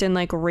interest in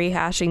like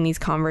rehashing these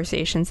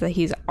conversations that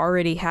he's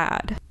already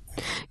had.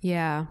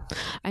 Yeah.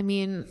 I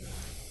mean,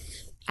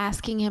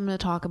 asking him to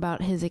talk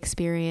about his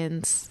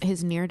experience,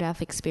 his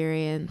near-death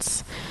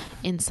experience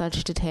in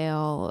such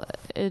detail,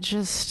 it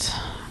just...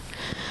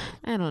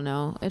 I don't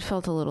know. It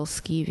felt a little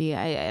skeevy.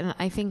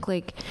 I think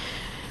like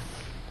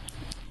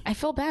I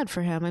feel bad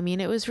for him. I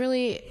mean, it was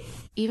really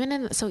even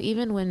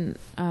when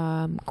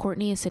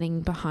Kourtney is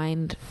sitting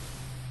behind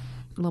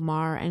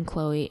Lamar and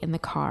Khloe in the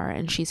car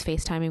and she's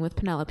FaceTiming with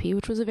Penelope,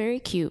 which was a very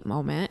cute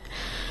moment.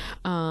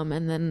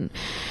 And then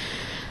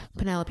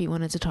Penelope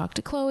wanted to talk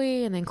to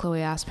Khloe, and then Khloe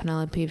asked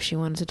Penelope if she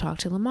wanted to talk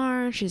to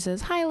Lamar. She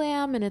says, hi,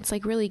 Lamb, and it's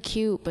like really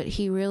cute, but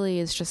he really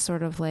is just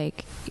sort of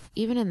like,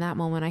 even in that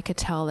moment, I could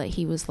tell that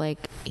he was like,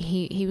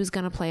 he was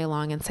going to play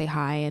along and say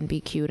hi and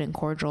be cute and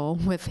cordial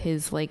with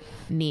his like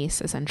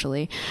niece,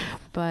 essentially.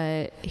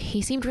 But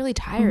he seemed really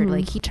tired.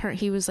 Mm-hmm. Like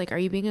he was like, are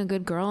you being a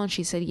good girl? And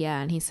she said,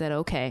 yeah. And he said,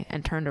 okay,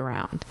 and turned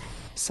around.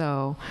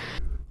 So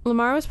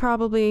Lamar was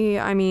probably,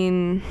 I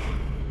mean...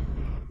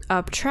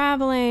 up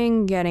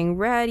traveling, getting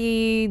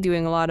ready,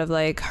 doing a lot of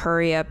like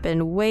hurry up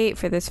and wait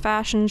for this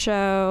fashion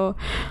show.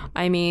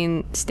 I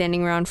mean,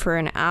 standing around for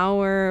an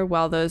hour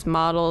while those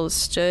models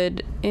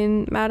stood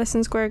in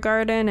Madison Square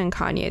Garden and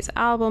Kanye's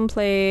album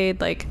played.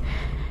 Like,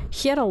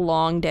 he had a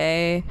long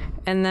day.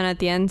 And then at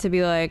the end to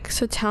be like,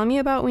 so tell me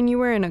about when you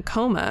were in a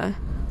coma.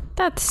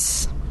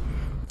 That's...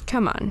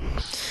 Come on.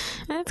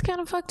 That's kind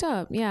of fucked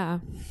up. Yeah.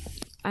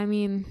 I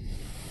mean...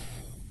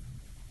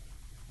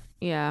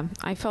 Yeah,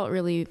 I felt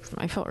really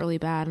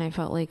bad, and I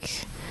felt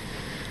like,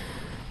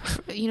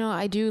 you know,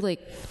 I do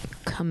like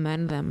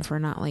commend them for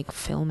not like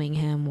filming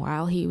him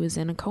while he was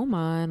in a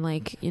coma and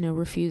like, you know,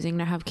 refusing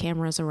to have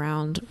cameras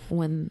around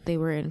when they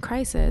were in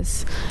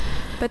crisis.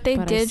 But they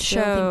did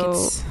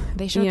show,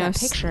 they showed that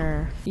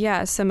picture.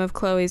 Yeah, some of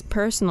Chloe's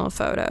personal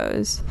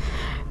photos.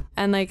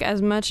 And like,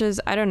 as much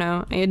as, I don't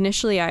know,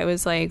 initially I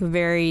was like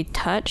very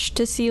touched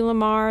to see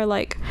Lamar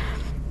like,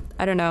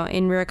 I don't know,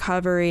 in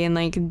recovery and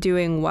like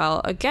doing well.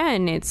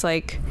 Again, it's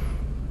like,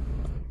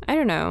 I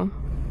don't know,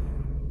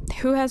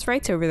 who has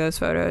rights over those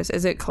photos?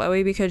 Is it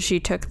Chloe because she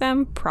took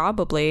them?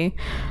 Probably.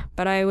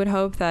 But I would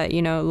hope that,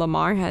 you know,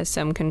 Lamar has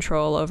some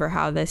control over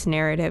how this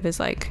narrative is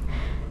like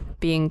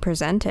being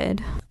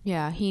presented.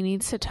 Yeah, he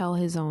needs to tell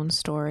his own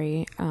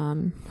story,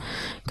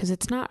 because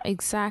it's not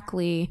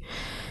exactly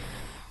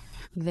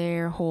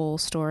their whole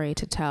story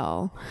to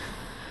tell.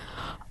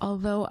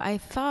 Although I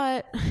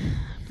thought...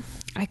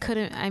 to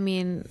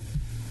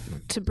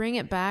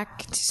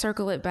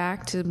circle it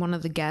back to one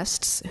of the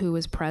guests who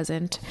was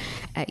present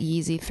at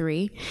Yeezy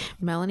 3,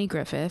 Melanie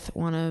Griffith,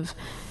 one of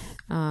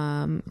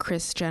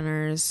Kris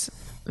Jenner's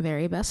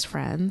very best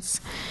friends,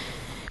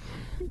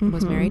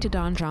 was married to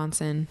Don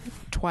Johnson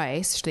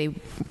twice. They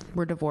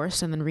were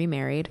divorced and then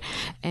remarried.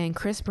 And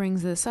Kris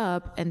brings this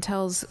up and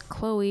tells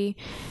Chloe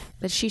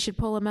that she should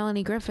pull a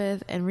Melanie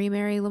Griffith and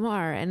remarry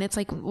Lamar. And it's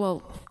like, well,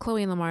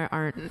 Chloe and Lamar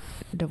aren't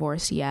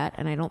divorced yet,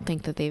 and I don't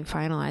think that they've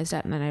finalized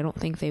that, and I don't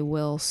think they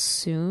will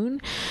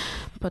soon.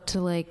 But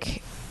to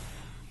like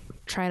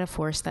try to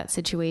force that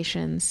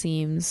situation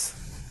seems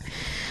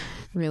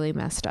really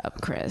messed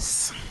up,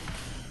 Kris.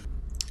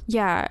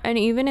 Yeah, and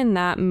even in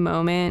that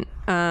moment,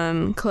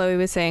 Chloe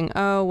was saying,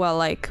 oh, well,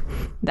 like,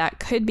 that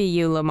could be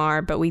you,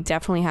 Lamar, but we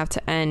definitely have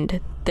to end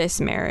this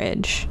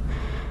marriage.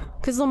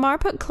 Because Lamar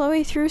put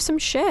Chloe through some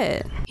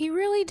shit. He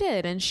really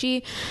did, and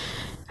she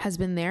has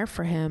been there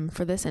for him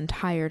for this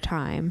entire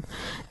time,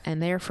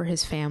 and there for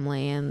his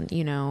family, and,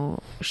 you know,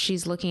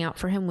 she's looking out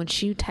for him when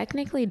she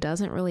technically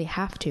doesn't really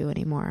have to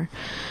anymore.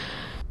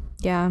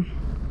 Yeah.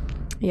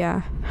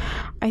 Yeah.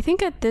 I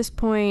think at this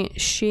point,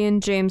 she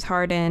and James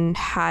Harden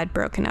had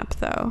broken up,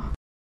 though.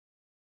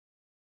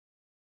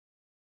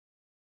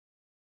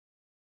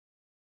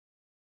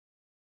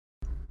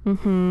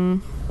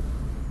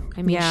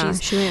 I mean, yeah,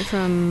 she went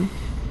from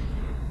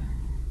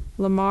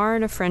Lamar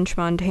to French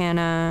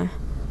Montana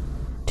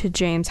to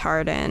James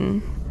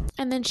Harden.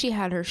 And then she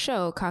had her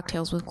show,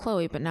 Cocktails with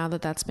Chloe, but now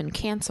that that's been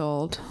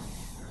canceled,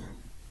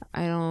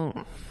 I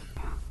don't...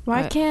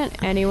 Why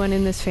can't anyone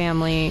in this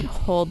family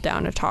hold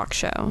down a talk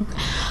show?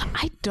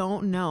 I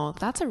don't know.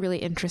 That's a really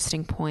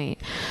interesting point.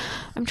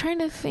 I'm trying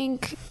to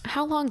think,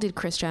 how long did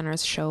Kris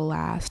Jenner's show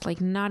last?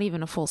 Like, not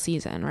even a full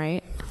season,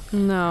 right?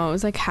 No, it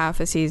was like half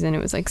a season. It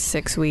was like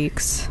 6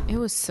 weeks. It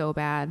was so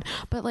bad.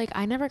 But like,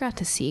 I never got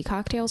to see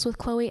Cocktails with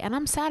Chloe, and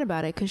I'm sad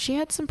about it because she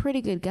had some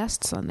pretty good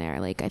guests on there.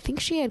 Like, I think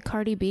she had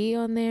Cardi B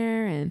on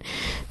there, and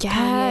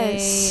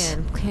yes, Kanye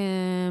and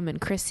Kim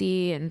and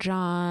Chrissy and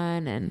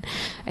John, and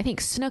I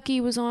think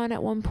Snooki was on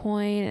at one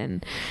point,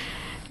 and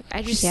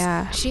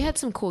she had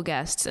some cool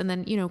guests. And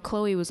then, you know,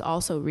 Chloe was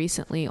also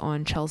recently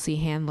on Chelsea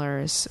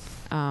Handler's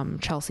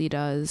Chelsea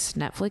Does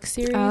Netflix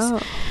series.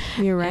 Oh,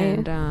 you're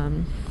right.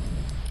 And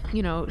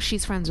you know,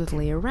 she's friends with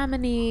Leah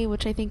Remini,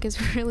 which I think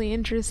is really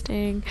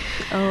interesting.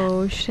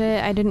 Oh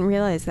shit, I didn't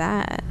realize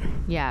that.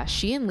 Yeah,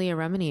 she and Leah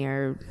Remini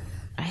are,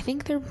 I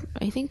think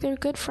they're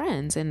good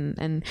friends,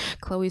 and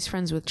Chloe's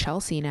friends with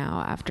Chelsea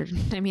now after,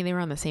 I mean, they were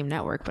on the same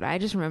network, but I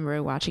just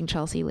remember watching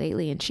Chelsea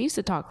lately, and she used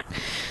to talk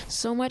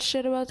so much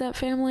shit about that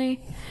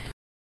family.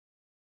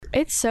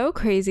 It's so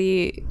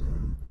crazy,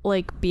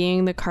 like,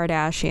 being the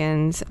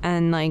Kardashians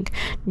and like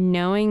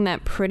knowing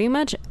that pretty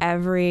much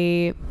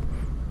every,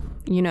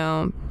 you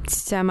know,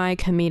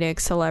 semi-comedic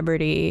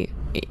celebrity,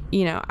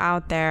 you know,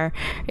 out there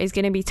is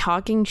going to be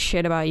talking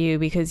shit about you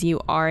because you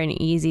are an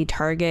easy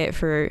target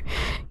for,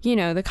 you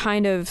know, the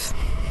kind of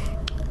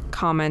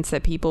comments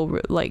that people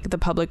like the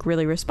public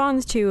really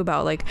responds to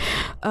about like,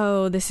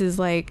 oh, this is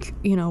like,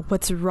 you know,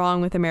 what's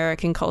wrong with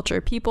American culture.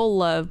 People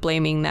love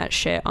blaming that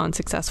shit on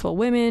successful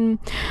women.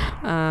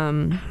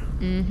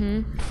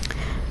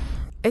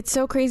 It's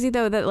so crazy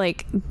though that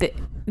like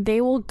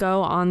they will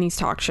go on these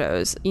talk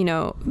shows, you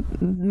know,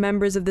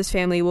 members of this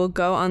family will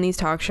go on these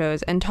talk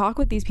shows and talk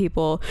with these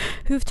people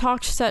who've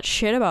talked such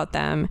shit about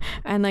them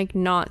and like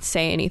not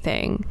say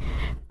anything.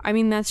 I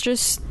mean, that's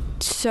just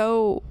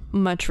so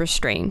much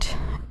restraint,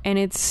 and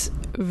it's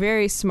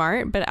very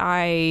smart, but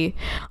I'm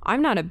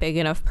not a big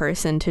enough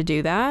person to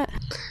do that.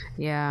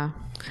 Yeah.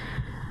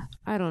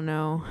 I don't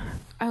know.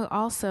 I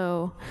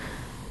also,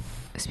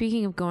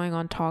 speaking of going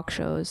on talk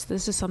shows,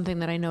 this is something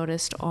that I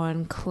noticed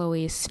on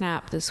Chloe's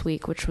Snap this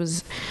week, which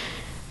was,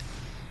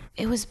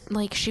 it was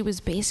like she was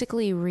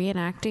basically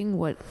reenacting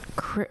what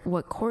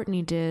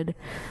Courtney did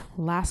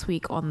last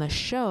week on the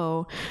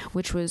show,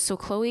 which was, so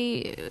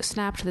Chloe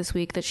snapped this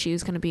week that she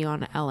was going to be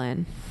on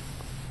Ellen.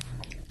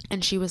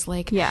 And she was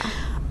like, yeah,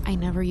 I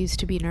never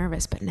used to be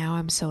nervous, but now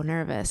I'm so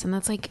nervous. And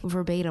that's like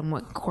verbatim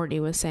what Courtney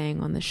was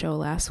saying on the show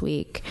last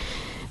week.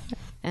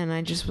 And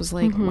I just was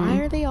like, why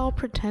are they all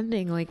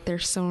pretending like they're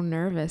so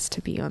nervous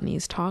to be on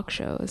these talk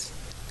shows?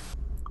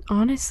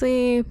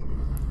 Honestly,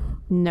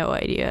 no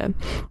idea.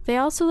 They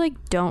also like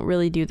don't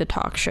really do the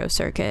talk show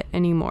circuit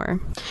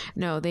anymore.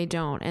 No, they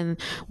don't. And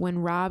when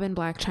Rob and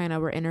Blac Chyna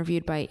were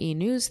interviewed by E!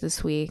 News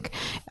this week,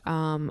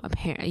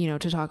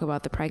 to talk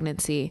about the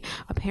pregnancy,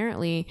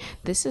 apparently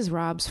this is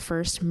Rob's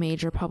first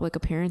major public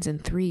appearance in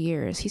 3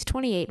 years. He's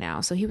 28 now,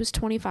 so he was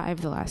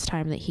 25 the last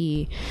time that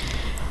he...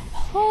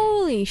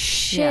 Holy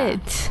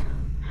shit.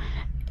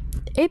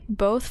 Yeah. It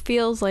both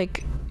feels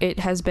like it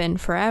has been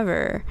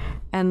forever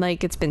and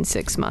like it's been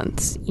 6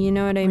 months. You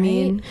know what I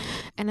mean?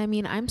 And I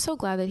mean, I'm so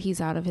glad that he's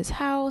out of his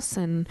house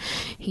and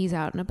he's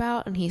out and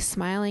about and he's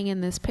smiling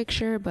in this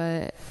picture,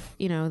 but,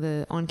 you know,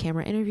 the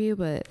on-camera interview,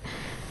 but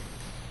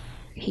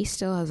he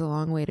still has a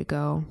long way to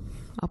go.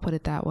 I'll put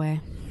it that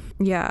way.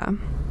 Yeah.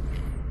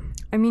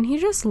 I mean, he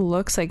just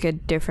looks like a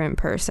different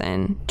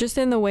person, just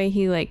in the way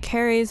he like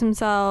carries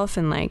himself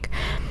and like,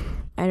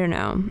 I don't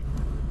know.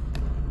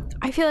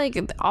 I feel like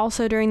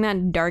also during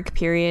that dark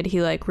period,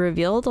 he like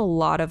revealed a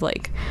lot of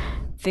like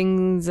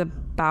things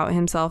about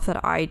himself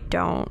that I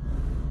don't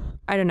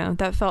know,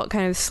 that felt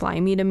kind of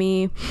slimy to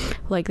me.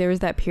 Like there was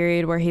that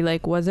period where he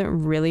like wasn't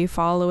really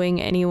following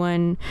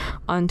anyone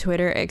on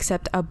Twitter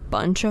except a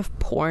bunch of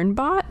porn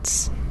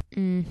bots.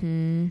 I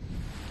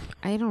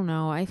don't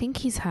know. I think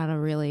he's had a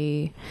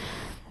really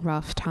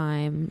rough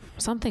time.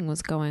 Something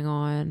was going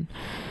on.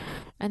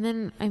 And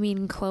then, I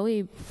mean,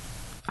 Chloe...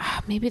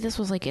 maybe this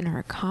was like in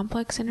her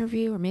Complex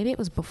interview, or maybe it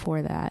was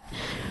before that,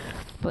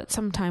 but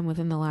sometime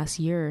within the last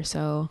year or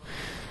so,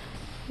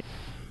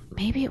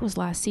 maybe it was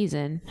last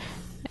season,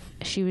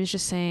 she was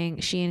just saying,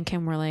 she and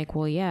Kim were like,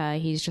 well, yeah,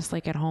 he's just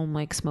like at home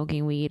like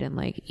smoking weed and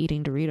like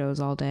eating Doritos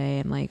all day,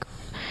 and like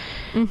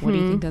what do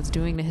you think that's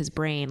doing to his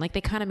brain? Like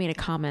they kind of made a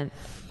comment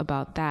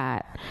about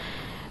that,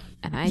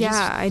 and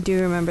I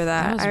do remember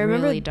that. That was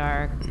really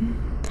dark.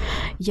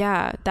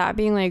 Yeah, that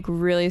being like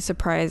really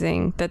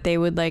surprising that they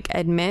would like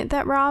admit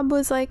that Rob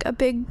was like a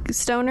big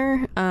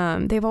stoner.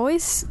 They've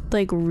always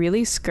like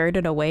really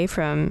skirted away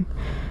from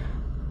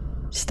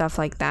stuff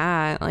like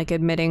that, like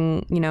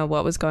admitting, you know,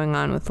 what was going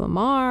on with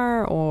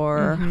Lamar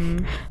or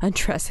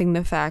addressing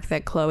the fact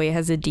that Chloe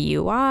has a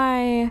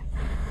DUI.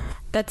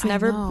 That's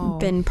never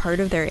been part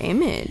of their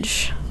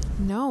image.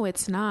 No,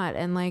 it's not.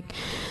 And like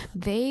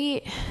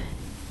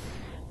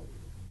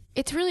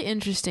it's really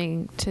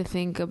interesting to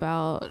think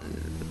about,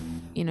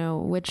 you know,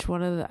 which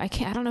one of the, I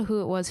don't know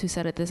who it was who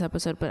said it this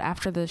episode, but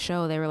after the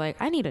show they were like,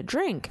 I need a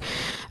drink.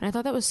 And I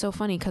thought that was so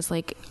funny because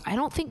like I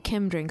don't think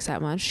Kim drinks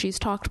that much. She's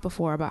talked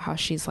before about how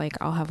she's like,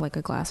 I'll have like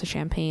a glass of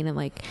champagne and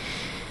like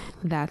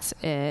that's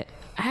it.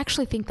 I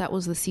actually think that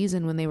was the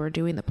season when they were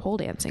doing the pole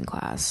dancing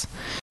class.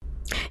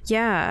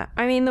 Yeah,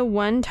 I mean the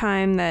one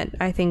time that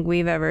I think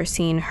we've ever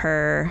seen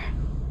her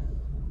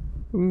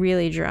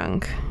really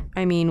drunk,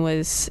 I mean,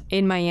 was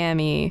in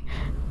Miami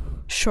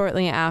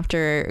shortly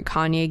after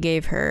Kanye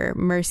gave her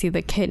Mercy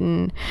the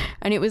Kitten.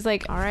 And it was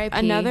like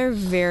another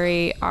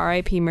very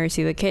R.I.P.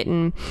 Mercy the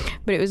Kitten,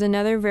 but it was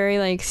another very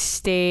like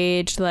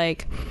staged,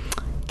 like,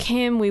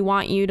 Kim, we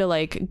want you to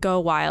like go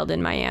wild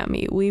in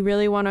Miami. We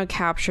really want to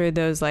capture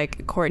those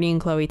like Courtney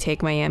and Chloe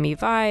Take Miami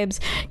vibes.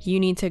 You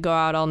need to go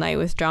out all night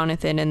with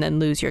Jonathan and then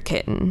lose your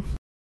kitten.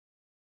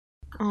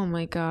 Oh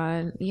my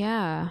God.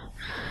 Yeah.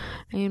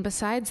 I mean,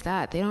 besides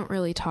that, they don't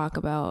really talk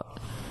about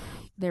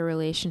their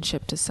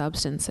relationship to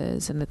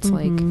substances, and it's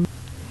like,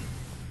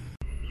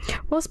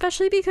 well,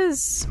 especially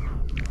because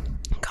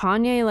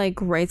Kanye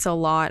like writes a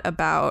lot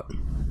about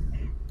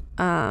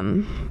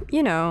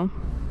you know,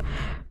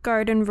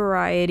 garden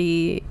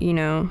variety, you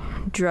know,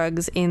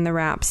 drugs in the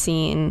rap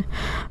scene,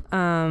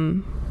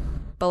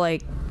 but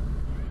like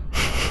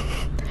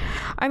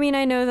I mean,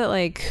 I know that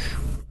like,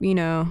 you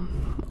know,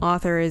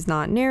 author is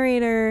not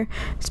narrator,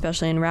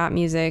 especially in rap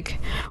music.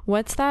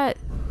 What's that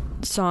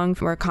song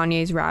where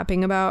Kanye's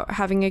rapping about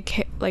having a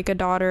like a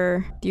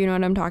daughter? Do you know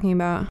what I'm talking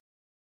about?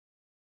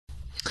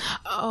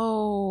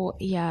 Oh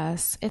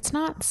yes, it's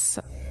not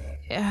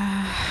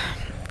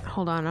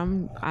hold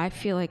on, I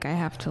feel like I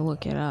have to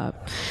look it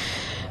up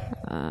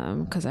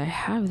because I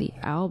have the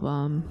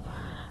album.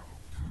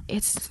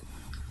 Is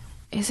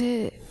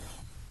it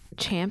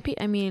Champion?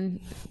 I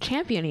mean,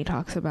 Champion, he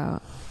talks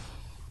about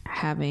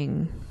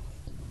having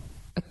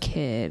a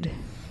kid.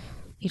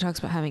 He talks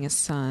about having a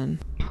son.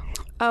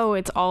 Oh,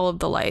 it's All of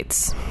the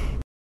Lights.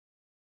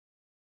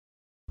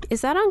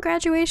 Is that on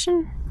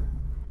Graduation?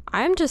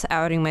 I'm just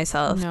outing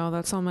myself. No,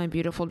 that's all my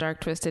beautiful,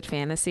 dark, twisted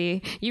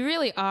fantasy. You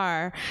really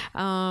are.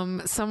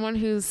 Someone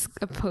who's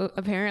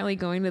apparently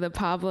going to the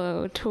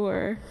Pablo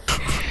tour.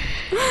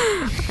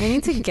 I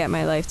need to get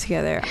my life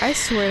together. I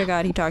swear to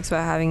God, he talks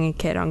about having a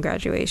kid on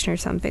graduation or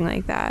something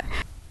like that.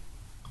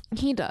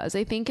 He does.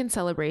 I think in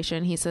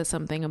Celebration, he says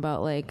something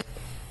about like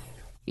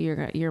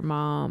your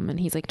mom, and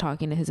he's like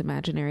talking to his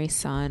imaginary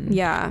son.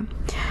 Yeah.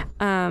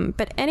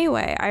 But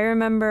anyway, I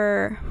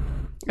remember...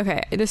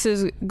 Okay, this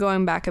is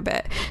going back a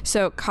bit.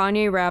 So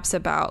Kanye raps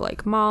about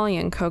like Molly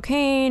and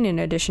cocaine in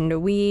addition to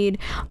weed.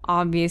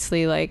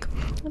 Obviously, like,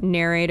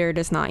 narrator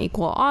does not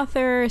equal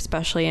author,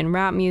 especially in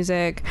rap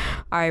music.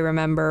 I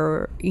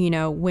remember, you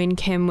know, when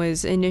Kim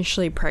was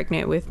initially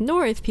pregnant with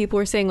North, people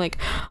were saying like,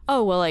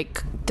 oh, well,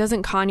 like,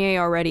 doesn't Kanye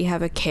already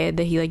have a kid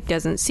that he like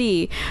doesn't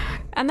see?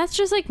 And that's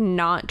just like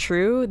not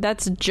true.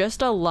 That's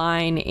just a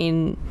line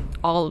in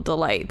All of the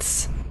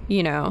Lights.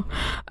 You know,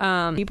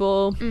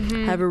 people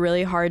have a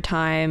really hard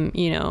time,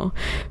 you know,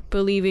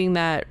 believing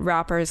that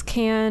rappers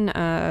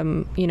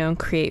can, you know,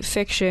 create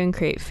fiction,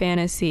 create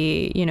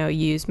fantasy, you know,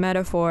 use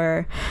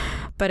metaphor.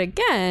 But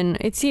again,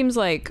 it seems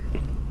like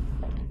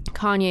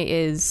Kanye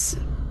is,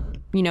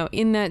 you know,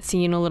 in that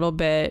scene a little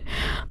bit.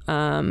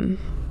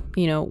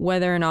 You know,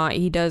 whether or not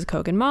he does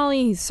coke and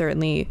Molly, he's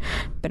certainly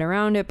been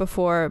around it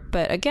before.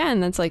 But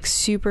again, that's like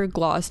super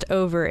glossed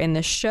over in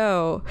the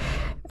show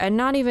and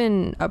not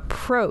even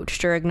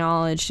approached or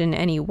acknowledged in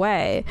any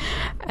way.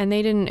 And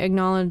they didn't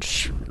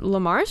acknowledge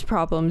Lamar's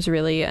problems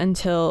really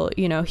until,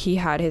 you know, he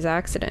had his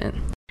accident.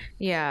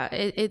 Yeah,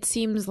 it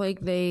seems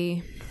like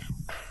they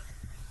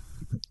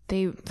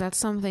that's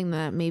something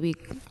that maybe,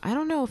 I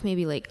don't know if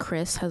maybe like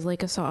Chris has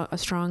like a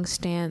strong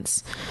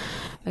stance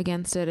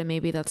against it, and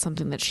maybe that's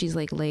something that she's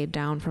like laid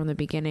down from the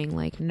beginning,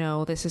 like,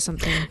 no, this is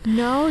something.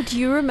 No, do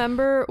you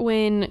remember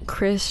when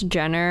Kris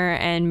Jenner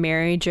and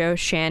Mary Jo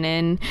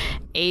Shannon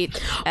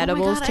ate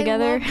edibles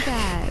together?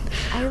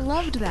 I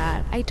loved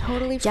that. I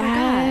totally forgot.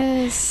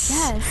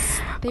 Yes,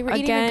 they were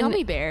eating the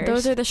gummy bears.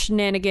 Those are the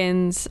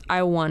shenanigans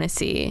I want to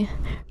see.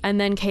 And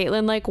then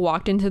Caitlyn like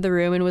walked into the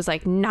room and was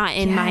like, not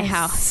in my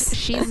house.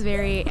 She's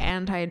very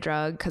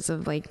anti-drug because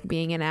of like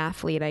being an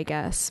athlete, I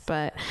guess.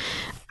 But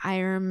I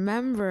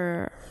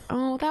remember,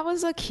 oh, that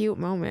was a cute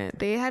moment.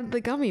 They had the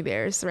gummy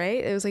bears,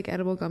 right? It was like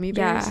edible gummy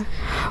bears.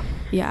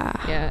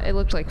 Yeah, it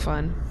looked like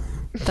fun.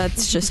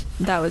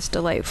 That was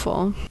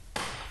delightful.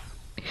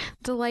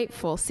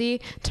 See,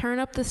 turn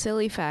up the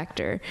silly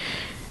factor.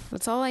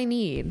 That's all I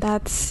need.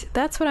 That's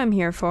what I'm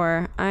here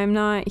for. I'm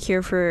not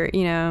here for,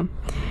 you know,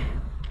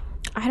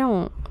 I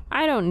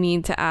don't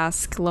need to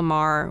ask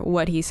Lamar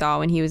what he saw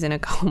when he was in a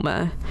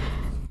coma.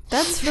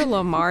 That's for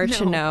Lamar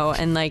to know,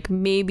 and like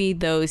maybe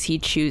those he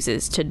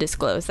chooses to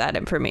disclose that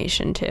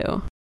information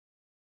to.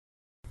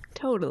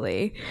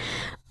 Totally.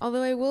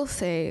 Although I will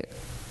say,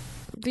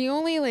 the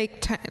only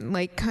like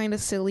kind of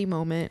silly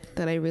moment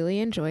that I really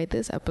enjoyed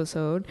this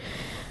episode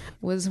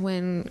was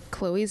when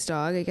Chloe's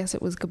dog, I guess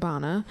it was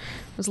Gabbana,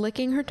 was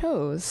licking her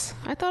toes.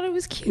 I thought it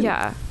was cute.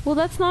 Yeah. Well,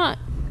 that's not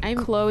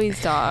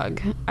Chloe's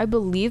dog. I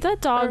believe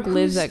that dog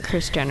lives at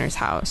Kris Jenner's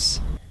house.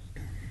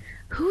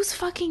 Whose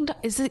fucking dog?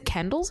 Is it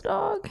Kendall's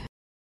dog?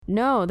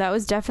 No, that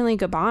was definitely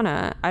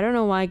Gabbana. I don't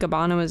know why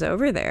Gabbana was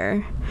over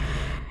there.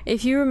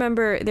 If you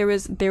remember, there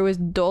was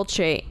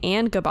Dolce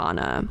and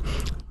Gabbana.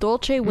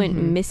 Dolce went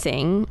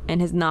missing and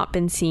has not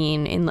been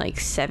seen in like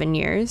 7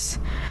 years.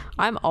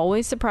 I'm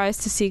always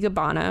surprised to see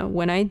Gabbana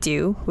when I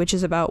do, which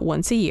is about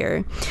once a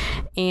year.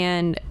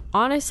 And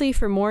honestly,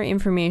 for more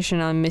information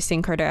on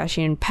missing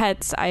Kardashian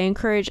pets, I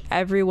encourage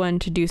everyone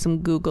to do some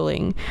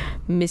Googling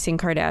missing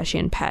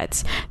Kardashian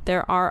pets.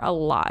 There are a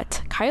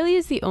lot. Kylie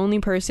is the only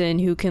person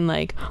who can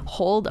like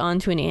hold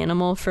onto an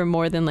animal for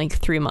more than like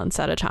 3 months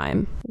at a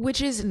time.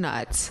 Which is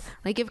nuts.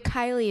 Like, if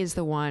Kylie is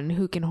the one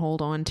who can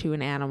hold on to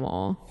an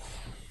animal,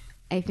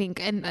 I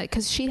think, and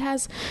because she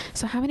has,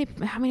 so how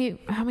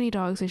many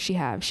dogs does she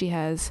have? She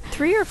has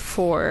 3 or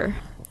 4.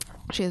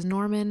 She has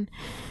Norman.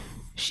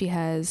 She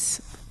has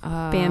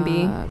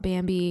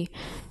Bambi.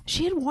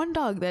 She had one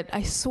dog that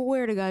I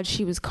swear to God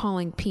she was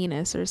calling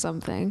penis or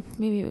something.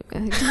 Maybe, do you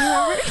remember?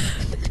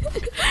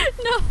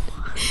 No.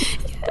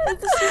 Yeah,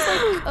 this was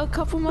like a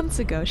couple months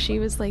ago. She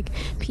was like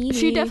penis.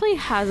 She definitely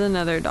has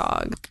another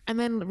dog. And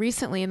then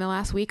recently, in the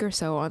last week or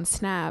so, on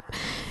Snap,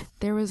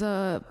 there was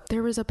a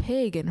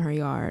pig in her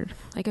yard,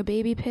 like a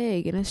baby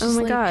pig, and it's just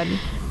oh my God,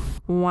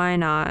 why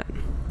not?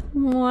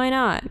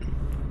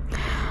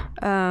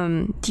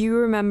 Do you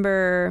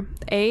remember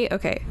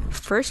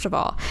first of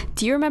all,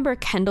 do you remember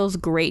Kendall's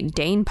Great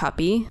Dane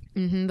puppy?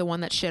 The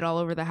one that shit all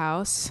over the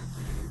house.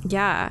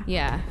 Yeah.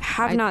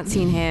 Have not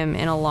seen him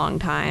in a long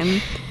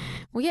time.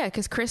 Well, yeah,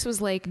 because Chris was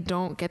like,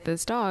 don't get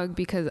this dog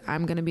because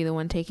I'm gonna be the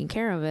one taking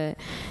care of it.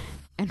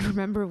 And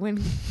remember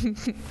when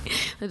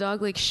the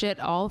dog like shit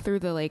all through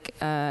the like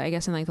I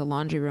guess in like the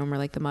laundry room or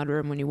like the mud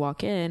room when you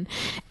walk in,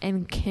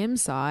 and Kim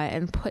saw it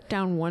and put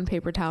down one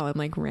paper towel and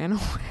like ran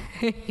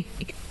away.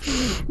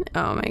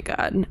 Oh my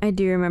God, I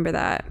do remember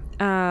that.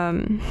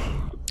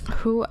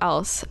 Who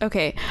else?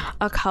 Okay,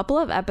 a couple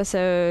of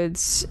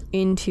episodes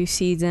into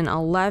season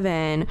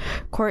 11,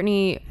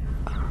 Courtney,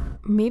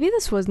 maybe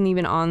this wasn't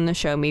even on the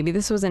show, maybe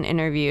this was an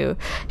interview,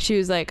 she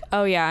was like,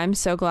 oh yeah, I'm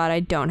so glad I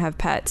don't have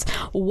pets.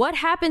 What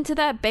happened to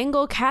that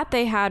Bengal cat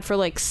they had for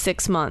like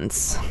 6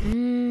 months?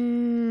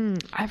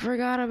 I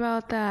forgot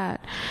about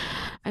that.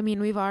 I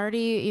mean, we've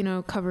already,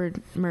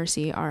 covered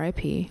Mercy,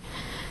 R.I.P.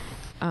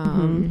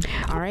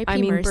 R.I.P. I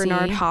mean, Mercy.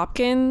 Bernard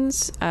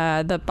Hopkins,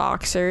 the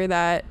boxer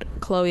that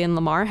Chloe and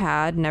Lamar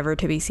had, never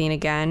to be seen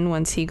again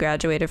once he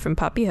graduated from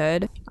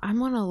puppyhood.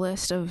 I'm on a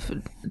list of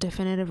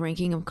definitive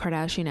ranking of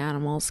Kardashian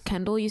animals.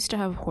 Kendall used to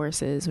have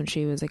horses when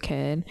she was a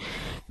kid.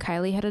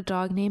 Kylie had a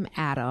dog named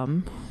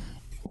Adam.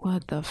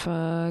 What the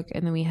fuck?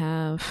 And then we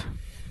have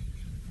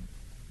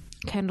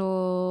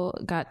Kendall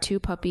got 2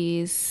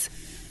 puppies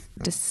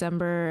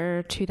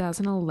December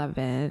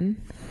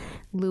 2011.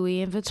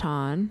 Louis and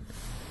Vuitton.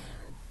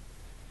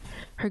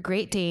 Her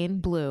Great Dane,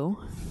 Blue.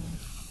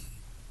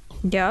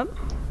 Yep.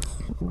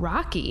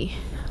 Rocky.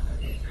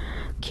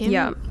 Kim.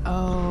 Yep.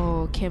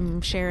 Oh,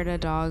 Kim shared a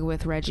dog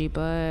with Reggie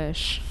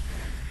Bush.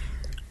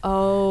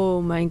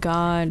 Oh my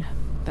God.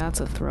 That's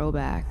a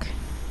throwback.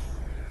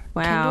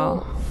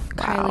 Wow.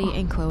 Kylie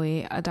and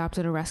Chloe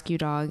adopted a rescue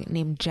dog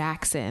named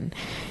Jackson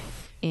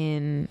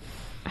in...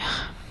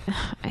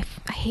 I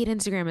hate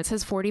Instagram. It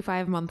says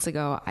 45 months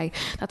ago.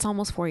 That's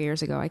almost 4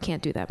 years ago. I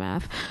can't do that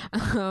math.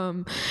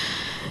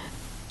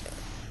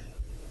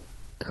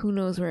 Who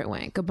knows where it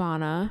went?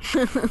 Gabbana.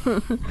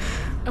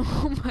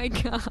 Oh my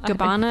God.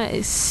 Gabbana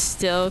is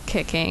still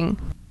kicking.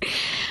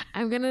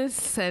 I'm gonna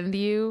send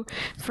you,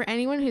 for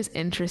anyone who's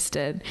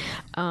interested,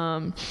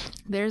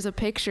 there's a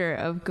picture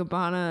of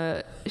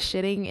Gabbana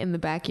shitting in the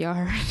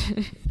backyard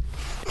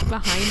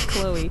behind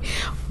Chloe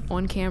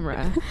on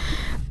camera.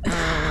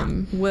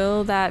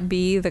 Will that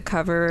be the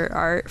cover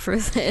art for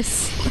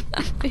this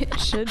It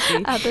should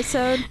be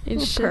episode?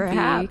 It should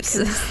perhaps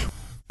be,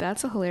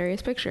 that's a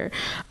hilarious picture.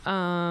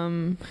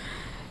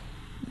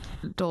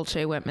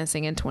 Dolce went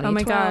missing in 2012. Oh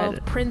my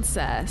God.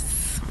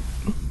 Princess.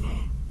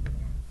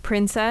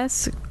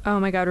 Oh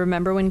my God.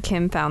 Remember when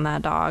Kim found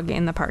that dog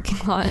in the parking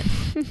lot?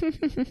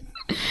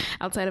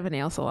 Outside of a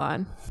nail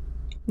salon.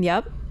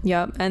 Yep.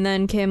 And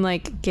then Kim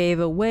gave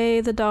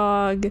away the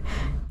dog,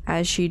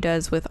 as she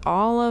does with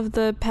all of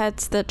the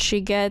pets that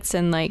she gets,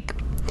 and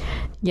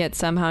yet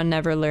somehow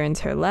never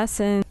learns her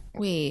lesson.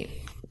 Wait,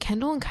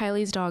 Kendall and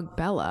Kylie's dog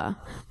Bella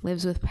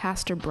lives with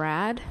Pastor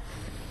Brad.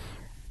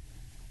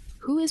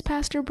 Who is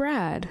Pastor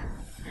Brad?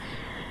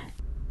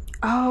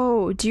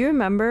 Oh, do you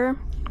remember?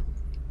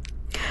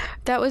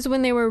 That was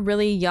when they were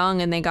really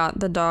young and they got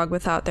the dog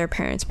without their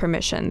parents'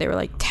 permission. They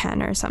were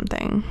 10 or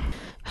something.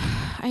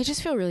 I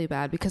just feel really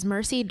bad because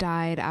Mercy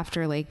died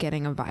after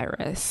getting a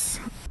virus.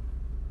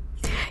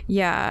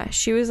 Yeah,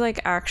 she was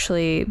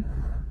actually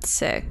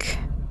sick.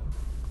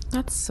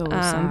 That's so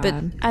sad.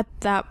 But at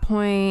that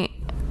point,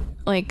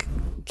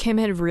 Kim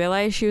had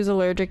realized she was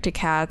allergic to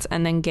cats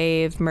and then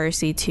gave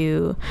Mercy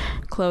to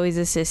Chloe's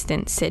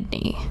assistant,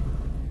 Sydney.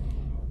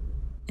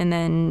 And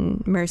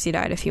then Mercy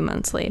died a few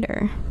months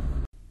later.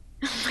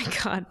 Oh my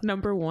God.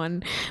 Number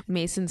 1,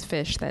 Mason's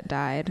fish that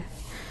died.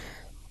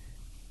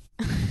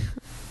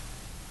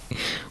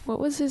 What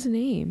was his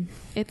name?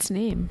 Its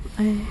name.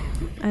 I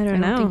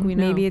don't know. Think we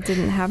know. Maybe it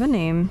didn't have a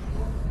name.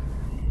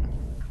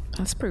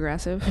 That's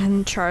progressive.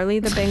 And Charlie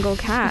the Bengal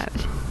cat.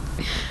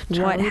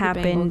 What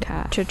happened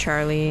to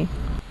Charlie?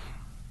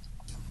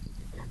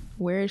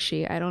 Where is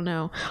she? I don't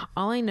know.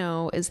 All I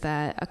know is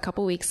that a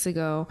couple weeks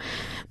ago,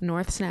 Kim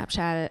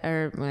Snapchatted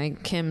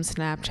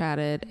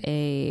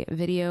a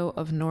video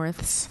of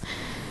North's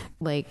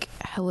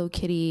Hello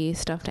Kitty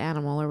stuffed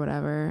animal or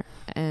whatever,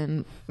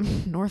 and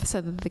North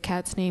said that the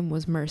cat's name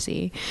was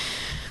Mercy.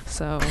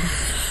 So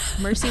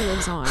Mercy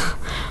lives on.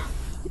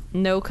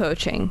 No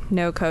coaching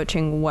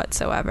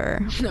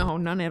whatsoever. No,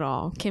 none at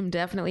all. Kim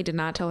definitely did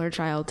not tell her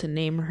child to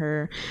name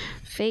her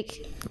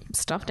fake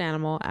stuffed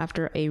animal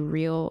after a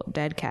real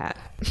dead cat.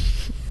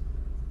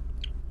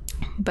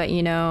 But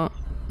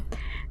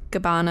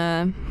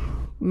Gabbana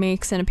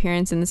makes an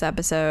appearance in this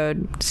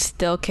episode,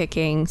 still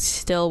kicking,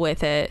 still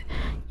with it.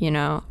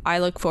 I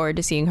look forward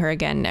to seeing her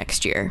again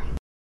next year.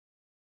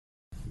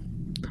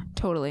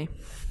 Totally.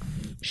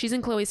 She's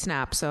in Chloe's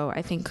Snap, so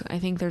I think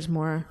there's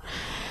more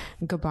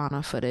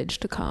Gabbana footage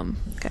to come.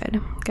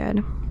 Good.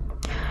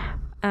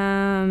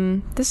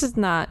 This is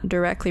not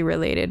directly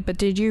related, but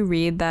did you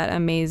read that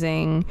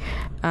amazing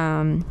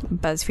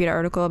BuzzFeed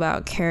article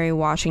about Kerry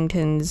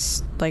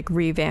Washington's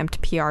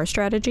revamped PR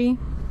strategy?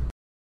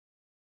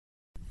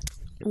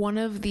 One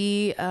of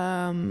the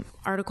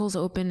articles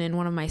open in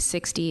one of my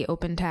 60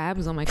 open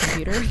tabs on my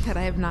computer that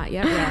I have not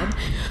yet read,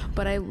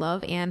 but I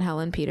love Anne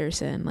Helen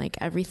Peterson.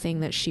 Everything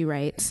that she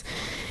writes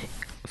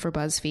for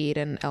BuzzFeed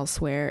and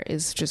elsewhere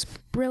is just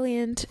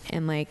brilliant,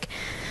 and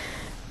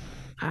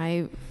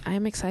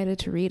I'm excited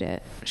to read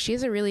it.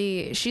 She's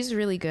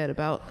really good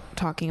about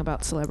talking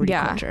about celebrity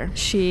culture.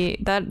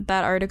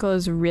 That article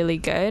is really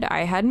good.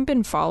 I hadn't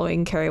been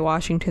following Kerry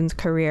Washington's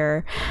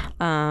career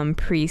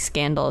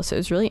pre-scandal, so it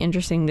was really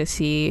interesting to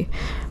see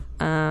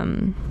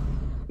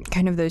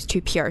kind of those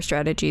two PR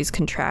strategies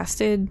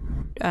contrasted,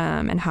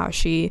 and how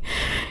she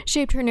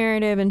shaped her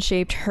narrative and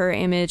shaped her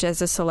image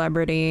as a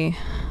celebrity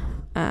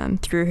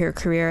through her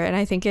career. And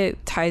I think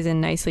it ties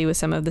in nicely with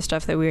some of the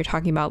stuff that we were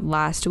talking about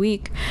last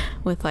week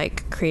with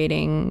like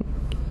creating,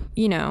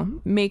 you know,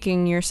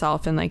 making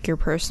yourself and like your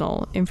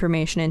personal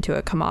information into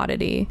a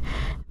commodity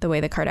the way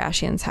the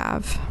Kardashians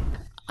have.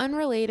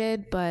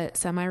 Unrelated but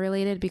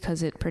semi-related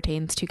because it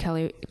pertains to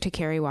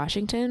Kerry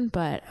Washington,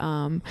 but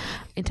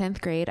in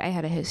 10th grade I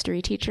had a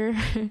history teacher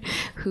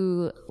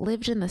who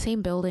lived in the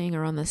same building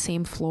or on the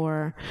same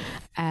floor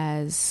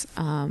as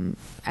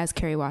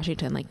Kerry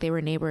Washington. Like they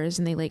were neighbors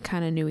and they like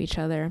kind of knew each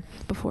other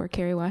before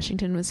Kerry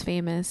Washington was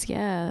famous.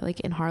 Yeah, like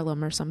in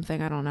Harlem or something,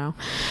 I don't know.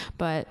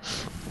 But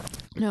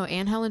no,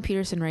 Anne Helen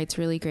Peterson writes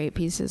really great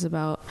pieces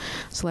about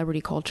celebrity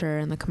culture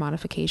and the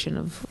commodification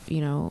of, you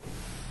know,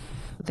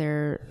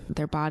 their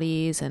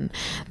bodies and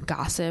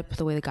gossip,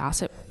 the way the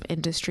gossip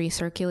industry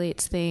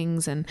circulates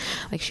things. And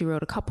like she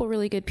wrote a couple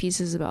really good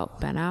pieces about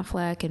Ben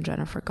Affleck and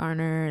Jennifer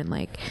Garner, and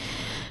like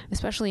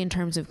especially in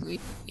terms of,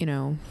 you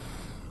know,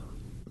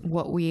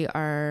 what we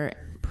are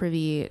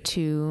privy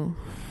to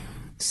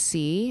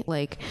see.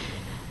 Like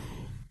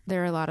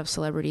there are a lot of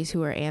celebrities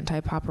who are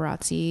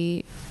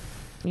anti-paparazzi,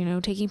 you know,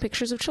 taking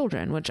pictures of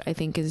children, which I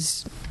think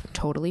is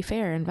totally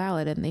fair and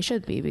valid, and they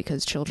should be,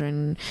 because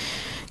children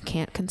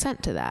can't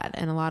consent to that.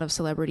 And a lot of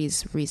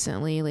celebrities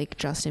recently, like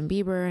Justin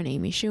Bieber and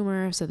Amy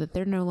Schumer, said that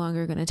they're no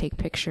longer going to take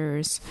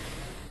pictures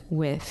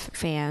with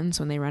fans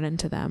when they run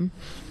into them.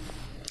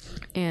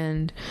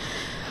 And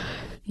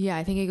yeah,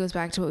 I think it goes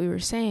back to what we were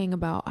saying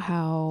about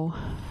how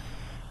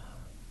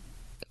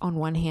on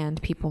one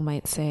hand people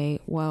might say,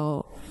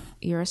 well,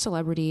 you're a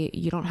celebrity,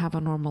 you don't have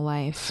a normal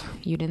life,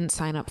 you didn't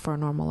sign up for a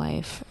normal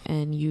life,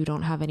 and you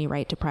don't have any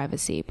right to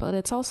privacy. But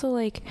it's also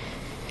like,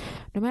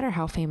 no matter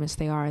how famous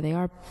they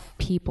are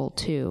people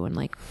too, and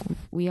like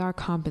we are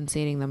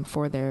compensating them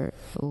for their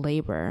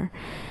labor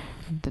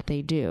that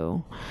they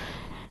do.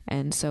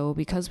 And so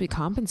because we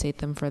compensate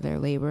them for their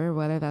labor,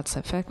 whether that's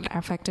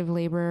affective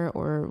labor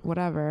or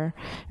whatever,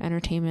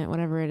 entertainment,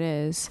 whatever it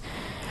is,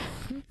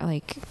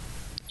 like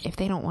if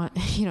they don't want,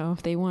 you know,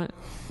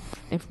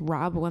 if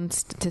Rob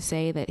wants to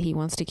say that he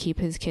wants to keep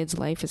his kid's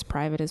life as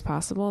private as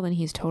possible, then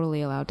he's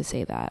totally allowed to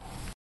say that.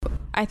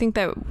 I think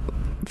that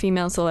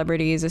female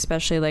celebrities,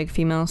 especially like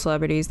female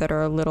celebrities that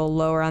are a little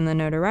lower on the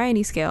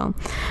notoriety scale,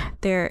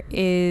 there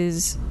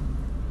is,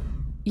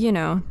 you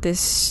know,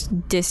 this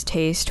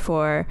distaste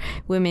for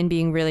women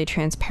being really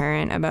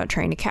transparent about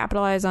trying to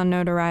capitalize on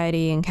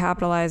notoriety and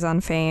capitalize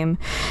on fame.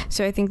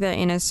 So I think that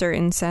in a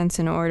certain sense,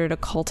 in order to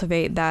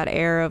cultivate that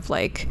air of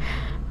like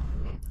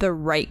the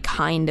right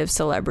kind of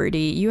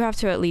celebrity, you have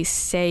to at least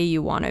say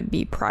you want to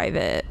be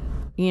private,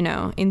 you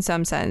know, in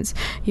some sense.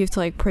 You have to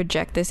like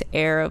project this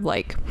air of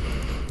like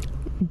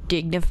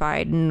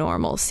dignified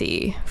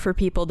normalcy for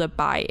people to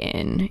buy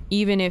in,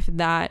 even if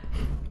that,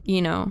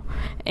 you know,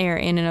 air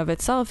in and of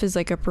itself is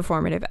like a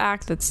performative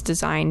act that's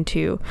designed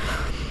to,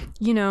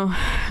 you know,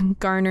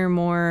 garner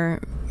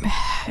more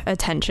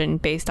attention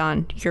based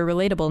on your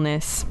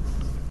relatableness.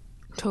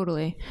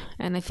 Totally.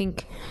 And I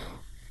think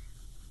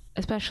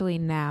especially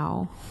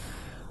now,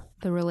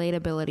 the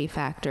relatability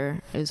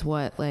factor is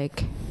what,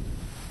 like,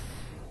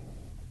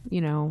 you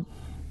know,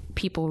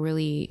 people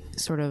really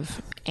sort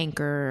of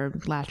anchor or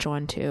latch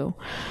on to.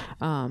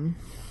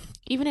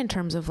 Even in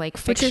terms of like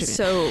fiction, which is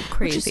so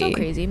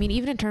crazy. I mean,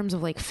 even in terms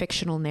of like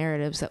fictional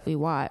narratives that we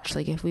watch,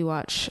 like if we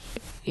watch,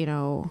 you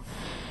know,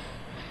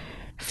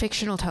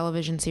 fictional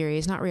television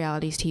series, not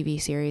realities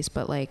TV series,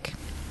 but like,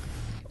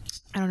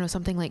 I don't know,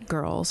 something like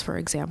Girls, for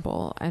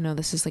example. I know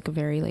this is like a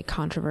very like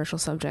controversial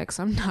subject,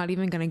 so I'm not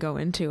even going to go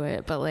into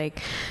it. But like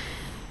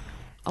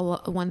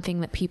one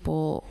thing that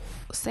people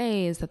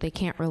say is that they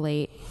can't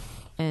relate,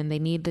 and they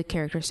need the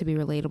characters to be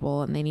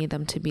relatable, and they need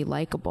them to be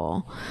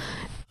likable.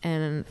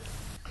 And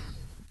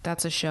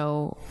that's a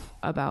show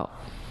about,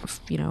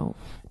 you know,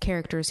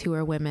 characters who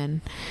are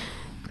women.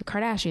 The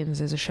Kardashians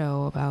is a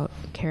show about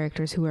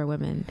characters who are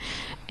women.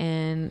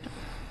 And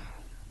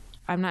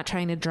I'm not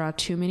trying to draw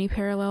too many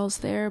parallels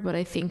there, but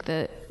I think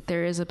that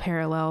there is a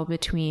parallel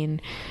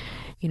between,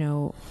 you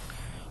know,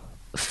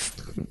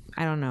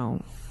 I don't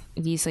know,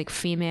 these like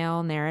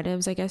female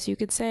narratives, I guess you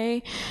could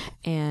say,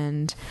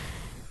 and,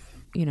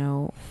 you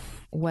know,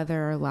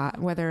 whether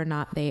or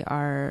not they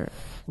are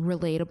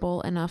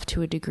relatable enough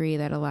to a degree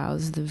that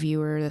allows the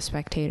viewer, the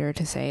spectator,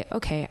 to say,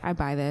 okay, I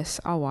buy this,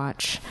 I'll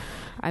watch,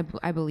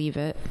 I believe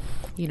it,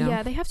 you know?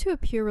 Yeah, they have to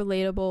appear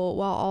relatable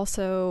while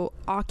also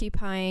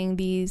occupying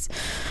these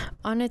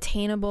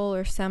unattainable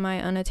or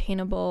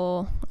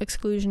semi-unattainable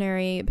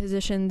exclusionary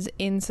positions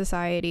in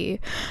society,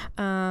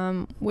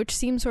 which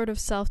seems sort of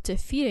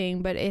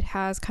self-defeating, but it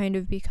has kind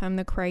of become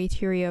the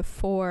criteria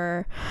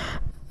for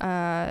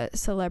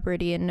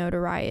celebrity and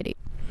notoriety.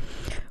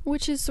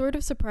 Which is sort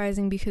of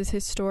surprising because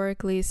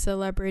historically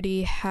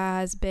celebrity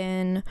has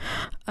been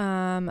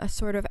a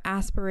sort of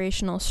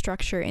aspirational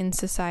structure in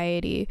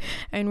society,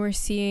 and we're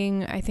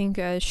seeing, I think,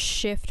 a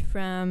shift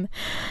from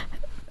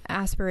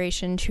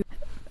aspiration to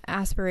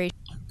aspiration.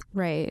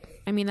 Right.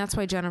 I mean, that's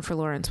why Jennifer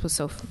Lawrence was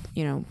so,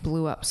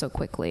 blew up so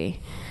quickly.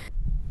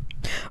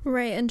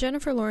 Right, and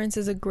Jennifer Lawrence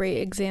is a great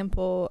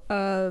example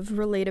of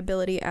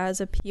relatability as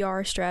a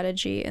PR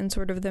strategy and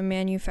sort of the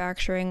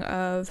manufacturing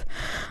of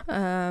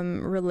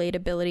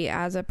relatability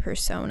as a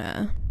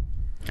persona.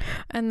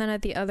 And then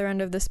at the other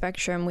end of the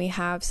spectrum, we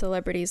have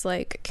celebrities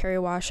like Kerry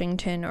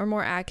Washington, or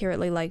more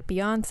accurately like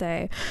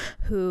Beyonce,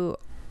 who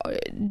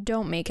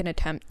don't make an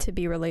attempt to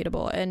be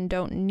relatable and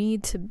don't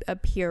need to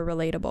appear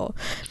relatable.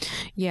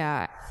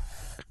 Yeah,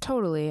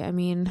 totally. I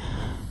mean,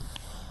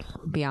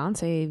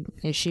 Beyonce,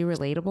 is she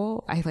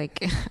relatable?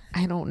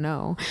 I don't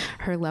know.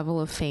 Her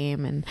level of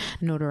fame and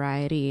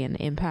notoriety and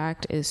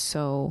impact is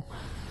so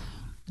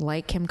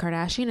like Kim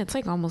Kardashian. It's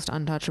like almost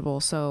untouchable.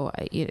 So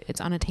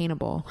it's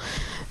unattainable.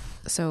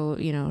 So,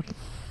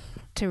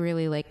 to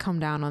really like come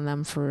down on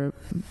them for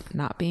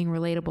not being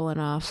relatable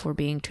enough or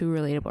being too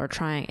relatable or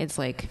trying, it's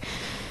like,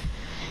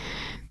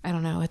 I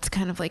don't know. It's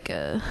kind of like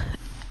a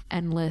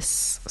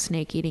endless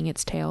snake eating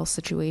its tail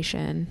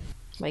situation.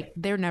 Like,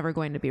 they're never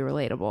going to be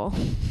relatable.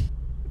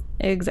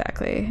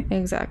 Exactly.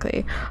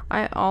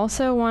 I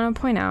also want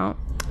to point out,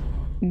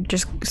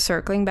 just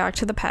circling back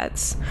to the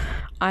pets,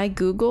 I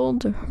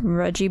googled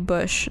Reggie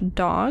Bush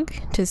dog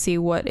to see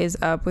what is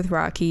up with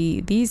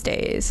Rocky these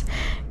days,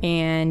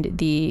 and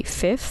the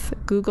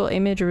 5th Google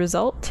image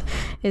result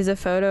is a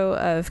photo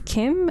of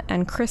Kim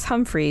and Chris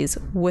Humphries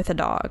with a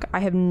dog. I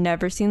have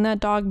never seen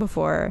that dog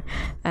before,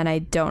 and I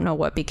don't know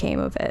what became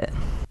of it.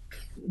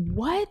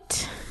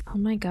 What? Oh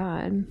my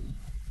god.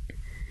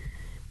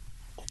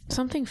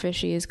 Something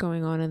fishy is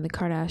going on in the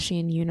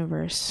Kardashian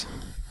universe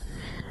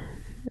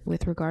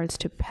with regards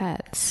to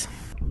pets.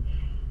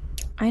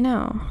 I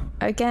know.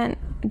 Again,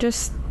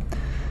 just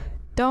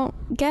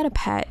don't get a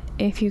pet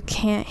if you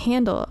can't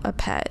handle a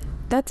pet.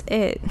 That's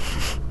it.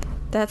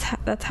 That's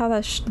how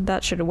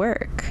that should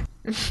work.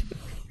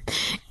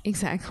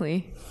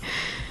 Exactly.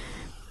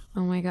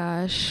 Oh my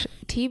gosh.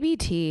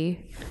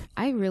 TBT.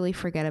 I really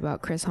forget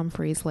about Chris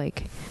Humphries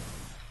like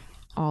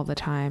all the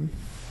time.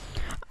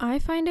 I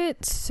find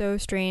it so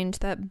strange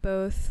that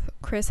both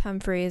Chris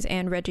Humphries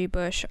and Reggie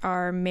Bush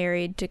are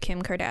married to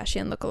Kim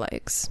Kardashian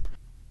lookalikes.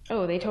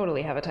 Oh, they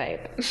totally have a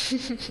type.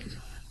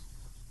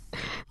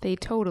 They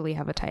totally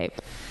have a type.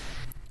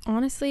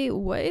 Honestly,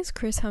 what is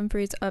Chris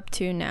Humphries up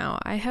to now?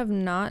 I have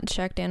not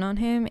checked in on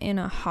him in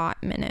a hot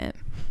minute.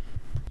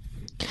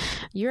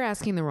 You're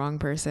asking the wrong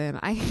person.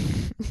 I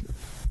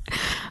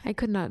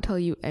could not tell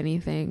you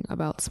anything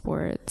about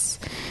sports.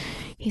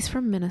 He's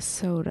from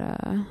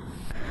Minnesota.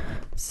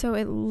 So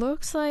it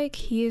looks like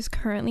he is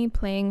currently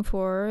playing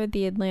for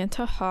the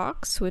Atlanta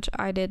Hawks, which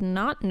I did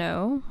not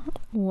know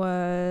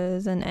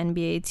was an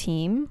NBA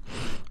team.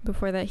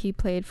 Before that, he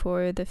played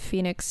for the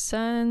Phoenix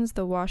Suns,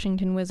 the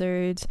Washington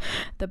Wizards,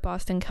 the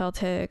Boston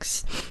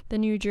Celtics, the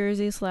New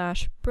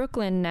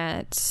Jersey/Brooklyn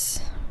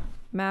Nets,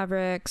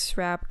 Mavericks,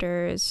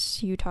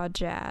 Raptors, Utah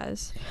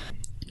Jazz.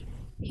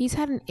 He's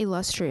had an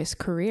illustrious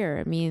career.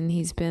 I mean,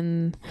 he's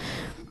been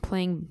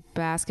playing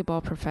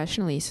basketball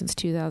professionally since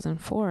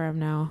 2004. I'm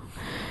now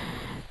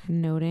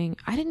noting.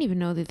 I didn't even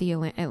know that the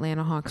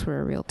Atlanta Hawks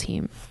were a real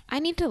team. I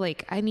need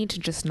to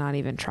just not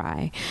even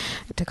try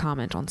to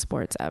comment on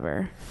sports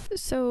ever.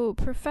 So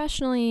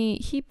professionally,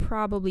 he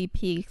probably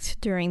peaked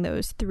during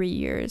those 3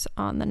 years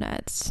on the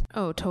Nets.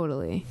 Oh,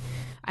 totally.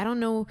 I don't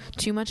know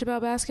too much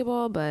about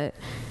basketball, but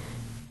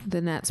the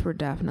Nets were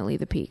definitely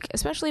the peak,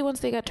 especially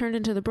once they got turned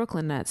into the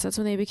Brooklyn Nets. That's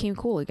when they became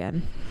cool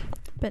again.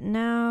 But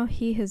now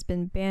he has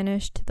been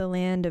banished to the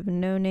land of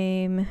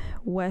no-name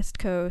West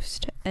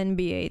Coast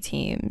NBA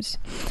teams.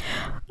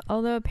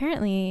 Although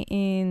apparently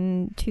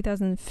in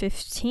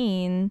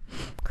 2015,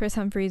 Chris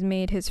Humphries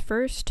made his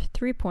first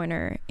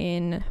three-pointer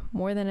in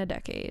more than a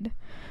decade.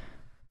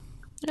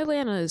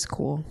 Atlanta is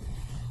cool.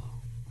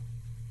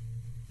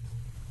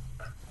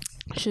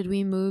 Should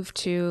we move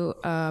to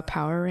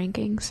power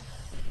rankings?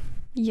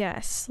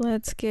 Yes,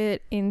 let's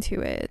get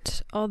into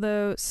it.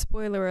 Although,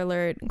 spoiler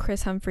alert,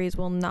 Chris Humphries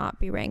will not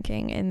be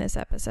ranking in this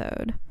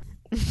episode.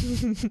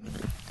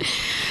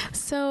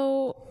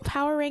 So,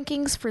 power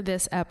rankings for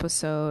this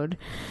episode.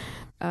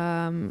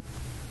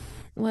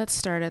 Let's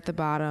start at the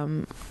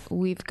bottom.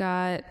 We've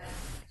got,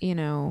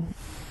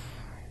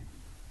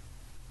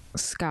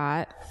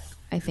 Scott,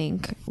 I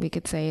think we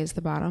could say is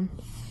the bottom.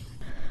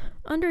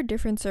 Under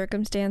different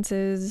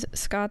circumstances,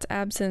 Scott's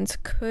absence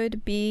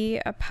could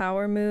be a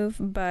power move,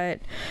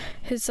 but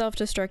his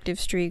self-destructive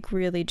streak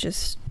really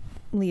just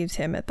leaves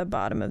him at the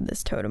bottom of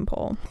this totem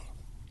pole.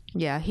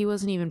 Yeah, he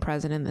wasn't even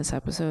present in this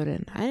episode,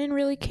 and I didn't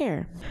really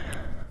care.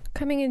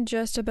 Coming in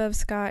just above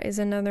Scott is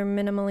another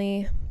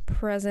minimally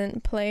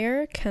present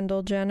player,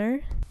 Kendall Jenner.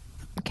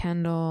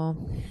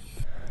 Kendall.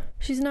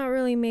 She's not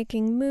really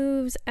making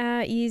moves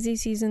at Yeezy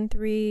Season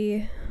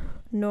 3,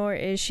 nor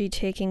is she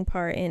taking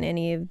part in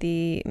any of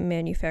the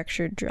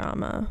manufactured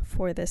drama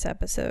for this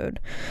episode.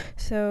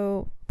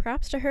 So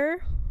props to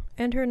her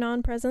and her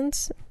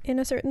non-presence in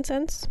a certain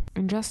sense.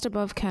 And just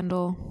above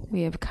Kendall,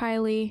 we have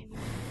Kylie.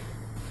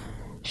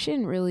 She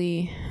didn't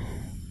really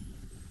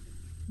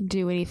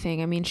do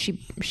anything. I mean,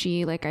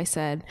 she like I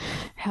said,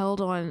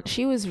 held on.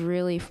 She was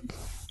really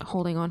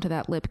holding on to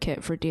that lip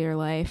kit for dear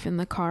life in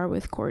the car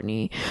with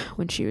Courtney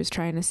when she was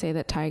trying to say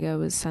that Tyga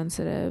was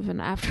sensitive. And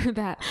after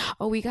that,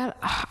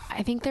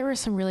 I think there were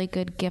some really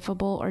good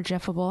gifable or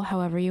jiffable,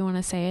 however you want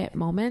to say it,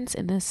 moments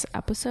in this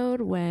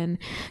episode when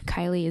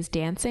Kylie is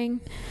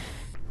dancing.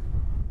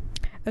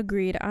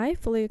 Agreed. I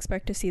fully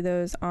expect to see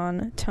those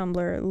on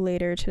Tumblr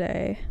later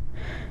today.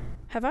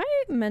 Have I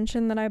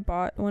mentioned that I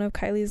bought one of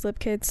Kylie's lip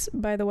kits,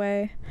 by the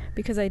way?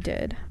 Because I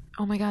did.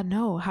 Oh my god,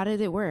 no. How did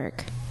it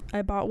work?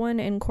 I bought one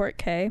in Court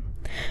K.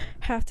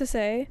 Have to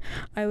say,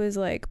 I was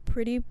like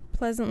pretty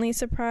pleasantly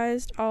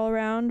surprised all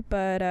around,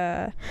 but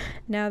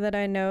now that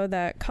I know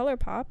that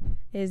ColourPop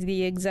is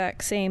the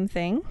exact same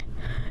thing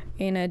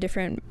in a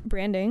different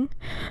branding,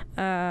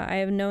 I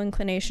have no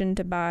inclination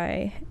to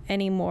buy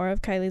any more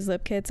of Kylie's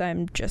lip kits.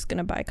 I'm just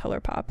gonna buy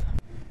ColourPop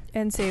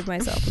and save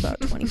myself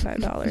about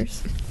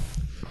 $25.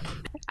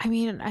 I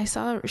mean, I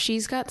saw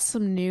she's got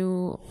some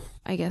new,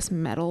 I guess,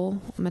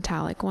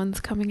 metallic ones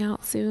coming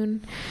out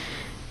soon.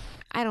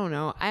 I don't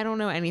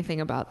know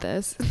anything about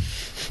this.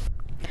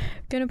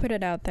 Gonna put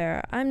it out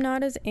there. I'm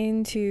not as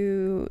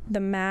into the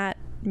matte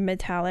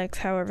metallics,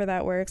 however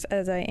that works,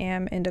 as I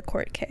am into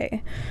Court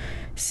K.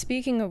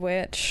 Speaking of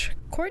which,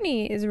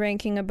 Courtney is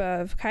ranking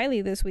above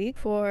Kylie this week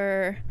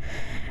for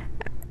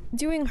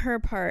doing her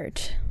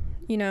part.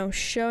 You know,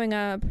 showing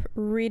up,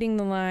 reading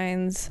the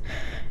lines,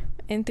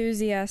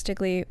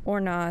 enthusiastically or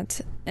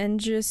not, and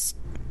just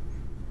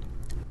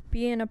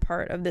being a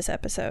part of this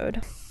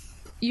episode.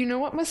 You know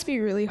what must be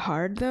really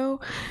hard though?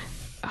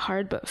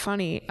 Hard but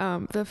funny.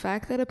 The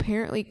fact that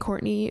apparently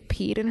Courtney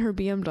peed in her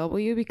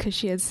BMW because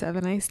she had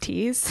 7 iced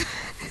teas.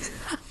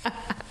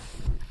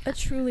 A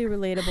truly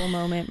relatable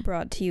moment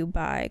brought to you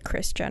by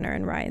Kris Jenner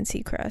and Ryan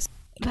Seacrest.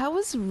 That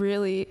was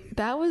very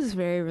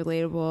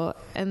relatable.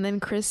 And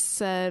then Kris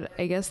said,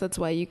 I guess that's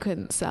why you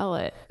couldn't sell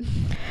it.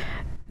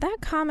 That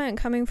comment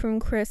coming from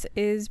Kris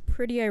is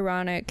pretty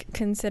ironic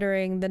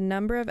considering the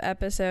number of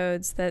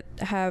episodes that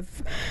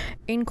have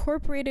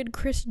incorporated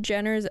Kris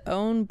Jenner's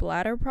own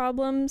bladder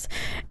problems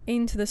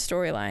into the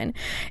storyline.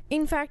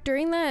 In fact,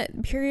 during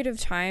that period of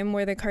time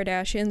where the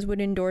Kardashians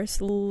would endorse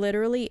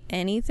literally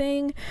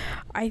anything,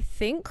 I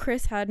think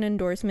Kris had an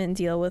endorsement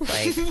deal with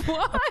like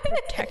a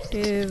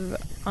protective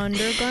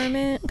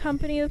undergarment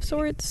company of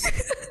sorts.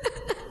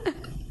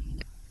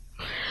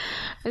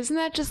 Isn't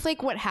that just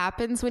like what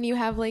happens when you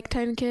have like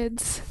 10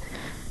 kids?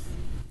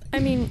 I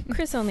mean,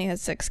 Kris only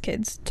has 6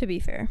 kids, to be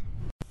fair.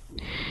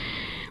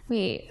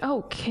 Wait,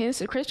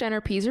 Kris Jenner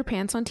pees her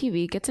pants on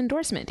TV, gets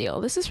endorsement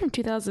deal. This is from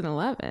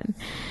 2011.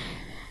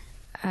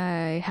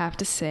 I have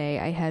to say,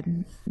 I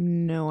had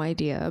no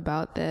idea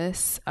about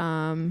this.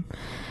 Oh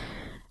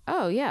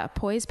yeah,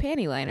 Poise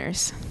panty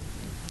liners.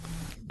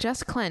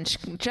 Just clench,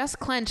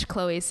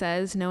 Chloe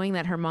says, knowing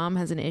that her mom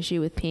has an issue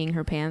with peeing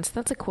her pants.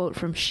 That's a quote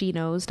from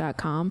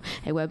sheknows.com,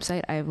 a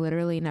website I've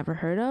literally never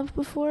heard of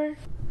before.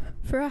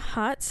 For a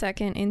hot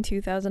second in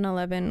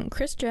 2011,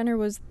 Kris Jenner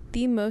was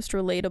the most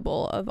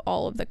relatable of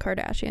all of the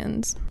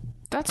Kardashians.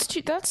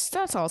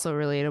 That's also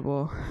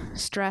relatable.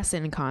 Stress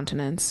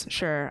incontinence.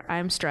 Sure,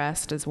 I'm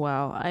stressed as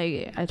well.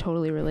 I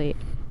totally relate.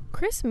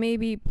 Kris may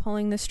be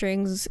pulling the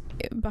strings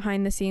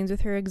behind the scenes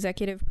with her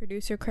executive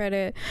producer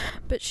credit,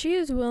 but she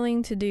is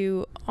willing to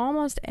do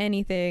almost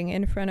anything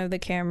in front of the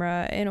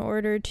camera in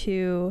order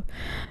to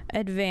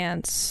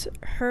advance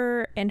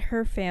her and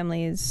her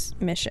family's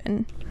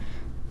mission.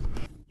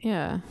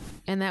 Yeah,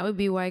 and that would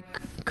be why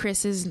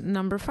Kris is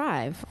number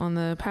 5 on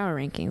the power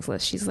rankings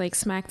list. She's like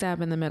smack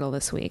dab in the middle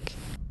this week.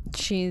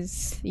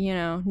 She's,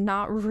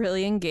 not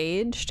really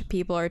engaged.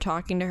 People are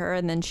talking to her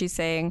and then she's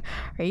saying,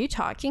 "Are you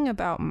talking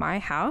about my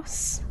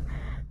house?"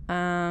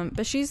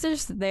 But she's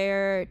just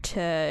there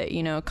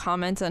to,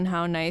 comment on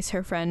how nice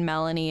her friend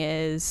Melanie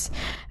is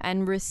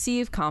and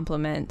receive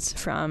compliments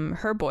from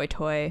her boy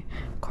toy,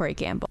 Corey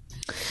Gamble.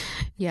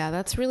 Yeah,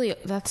 that's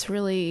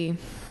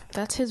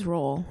his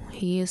role.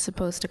 He is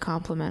supposed to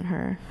compliment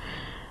her.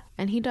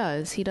 And he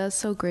does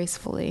so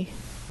gracefully.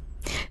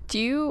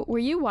 Were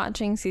you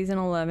watching season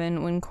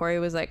 11 when Corey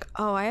was like,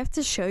 "Oh, I have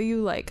to show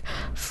you like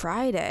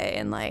Friday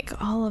and like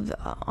all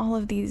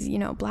of these,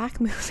 black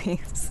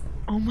movies"?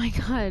 Oh my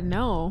god,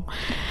 no.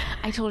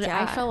 I told you,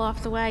 yeah. I fell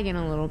off the wagon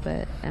a little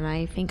bit and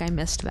I think I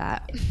missed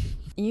that.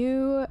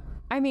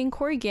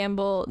 Corey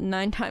Gamble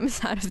 9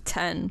 times out of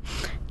 10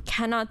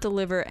 cannot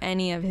deliver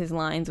any of his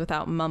lines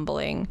without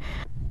mumbling.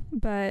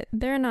 But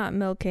they're not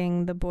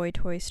milking the boy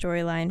toy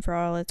storyline for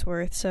all it's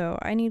worth, so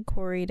I need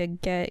Corey to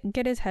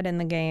get his head in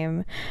the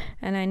game,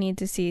 and I need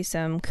to see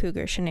some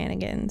cougar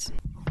shenanigans.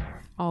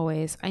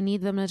 Always. I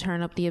need them to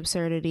turn up the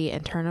absurdity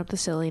and turn up the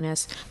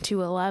silliness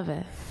to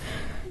 11.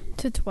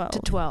 To 12. To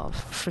 12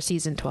 for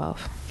season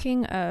 12.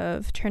 Speaking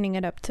of turning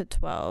it up to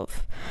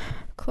 12,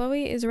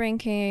 Chloe is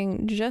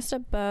ranking just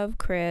above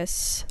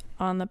Kris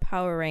on the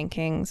power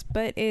rankings,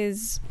 but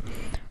is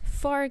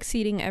far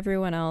exceeding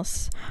everyone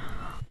else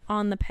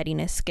on the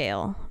pettiness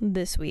scale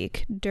this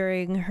week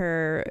during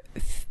her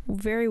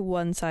very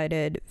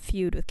one-sided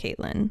feud with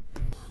Caitlyn.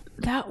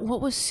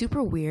 what was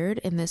super weird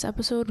in this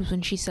episode was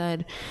when she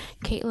said,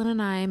 Caitlyn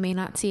and I may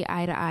not see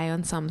eye to eye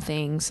on some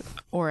things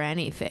or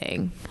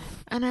anything.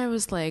 And I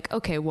was like,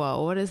 okay,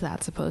 whoa, what is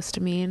that supposed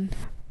to mean?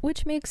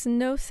 Which makes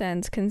no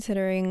sense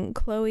considering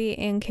Khloe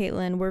and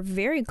Caitlyn were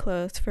very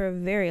close for a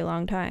very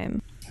long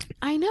time.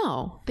 I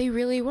know, they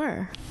really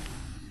were.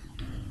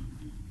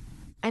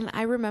 And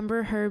I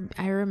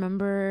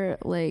remember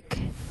like,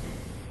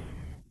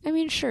 I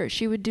mean, sure,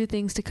 she would do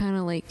things to kind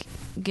of like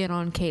get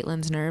on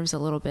Caitlyn's nerves a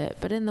little bit,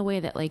 but in the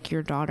way that like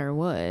your daughter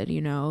would,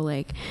 you know,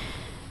 like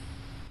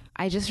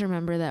I just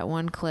remember that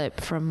one clip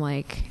from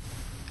like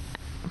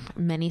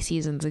many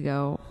seasons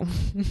ago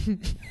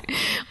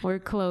where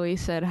Khloe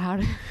said how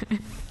to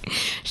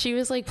she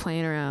was like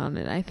playing around,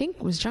 and I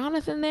think was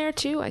Jonathan there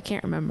too, I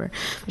can't remember,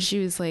 but she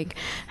was like,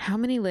 how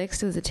many licks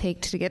does it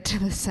take to get to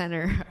the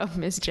center of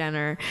Miss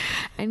Jenner?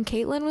 And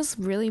Caitlyn was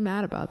really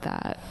mad about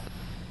that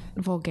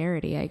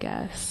vulgarity, I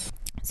guess.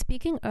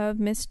 Speaking of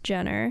Miss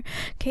Jenner,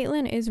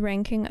 Caitlyn is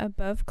ranking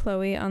above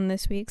Khloe on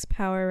this week's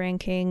Power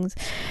Rankings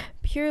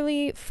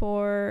purely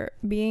for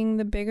being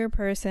the bigger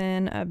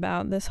person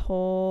about this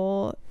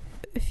whole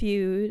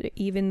feud,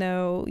 even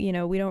though, you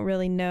know, we don't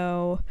really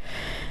know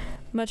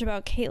much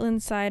about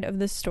Caitlyn's side of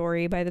the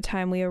story. By the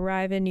time we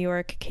arrive in New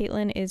York,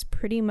 Caitlyn is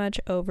pretty much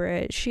over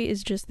it. She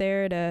is just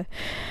there to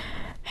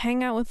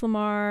hang out with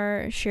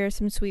Lamar, share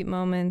some sweet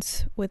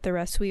moments with the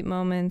rest,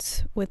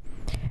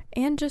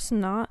 and just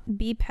not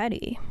be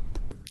petty.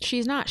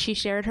 She's not. She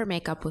shared her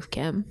makeup with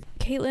Kim.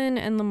 Caitlyn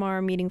and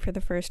Lamar meeting for the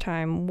first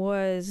time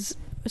was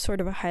sort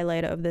of a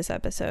highlight of this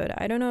episode.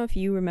 I don't know if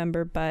you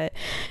remember, but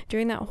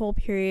during that whole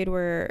period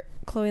where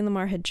Khloe and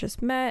Lamar had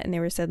just met and they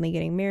were suddenly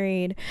getting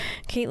married,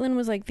 Caitlyn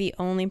was like the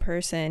only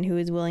person who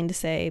was willing to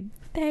say,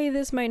 hey,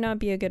 this might not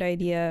be a good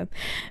idea.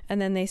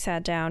 And then they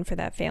sat down for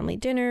that family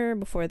dinner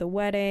before the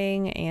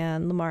wedding,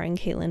 and Lamar and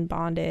Caitlyn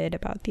bonded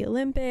about the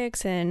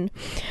Olympics, and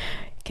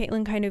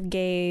Caitlyn kind of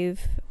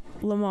gave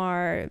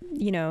Lamar,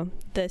 you know,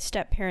 the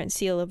step-parent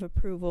seal of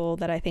approval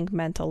that I think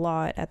meant a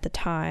lot at the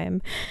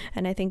time.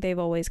 And I think they've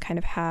always kind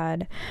of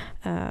had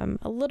a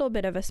little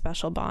bit of a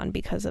special bond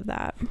because of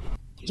that.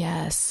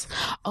 Yes.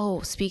 Oh,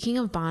 speaking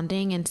of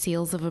bonding and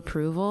seals of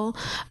approval,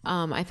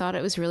 I thought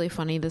it was really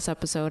funny this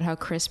episode how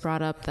Chris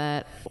brought up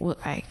that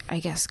I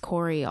guess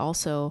Corey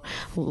also,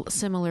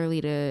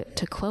 similarly to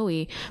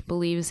Khloe,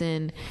 believes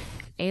in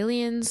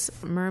aliens,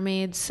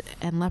 mermaids,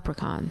 and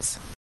leprechauns.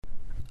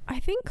 I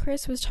think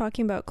Chris was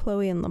talking about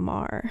Khloe and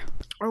Lamar.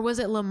 Or was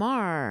it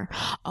Lamar?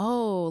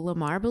 Oh,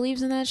 Lamar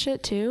believes in that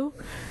shit too?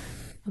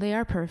 They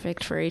are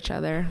perfect for each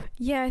other.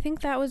 Yeah, I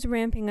think that was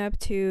ramping up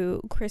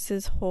to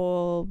Chris's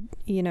whole,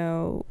 you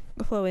know,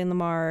 Khloe and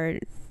Lamar,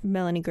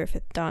 Melanie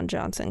Griffith, Don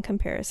Johnson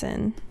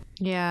comparison.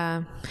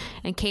 Yeah.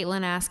 And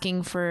Caitlyn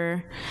asking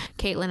for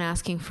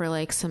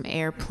like some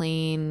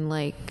airplane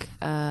like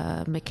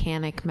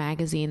mechanic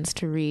magazines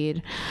to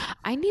read.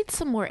 I need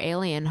some more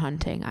alien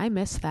hunting. I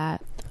miss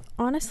that.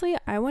 Honestly,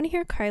 I want to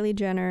hear Kylie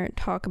Jenner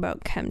talk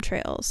about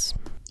chemtrails.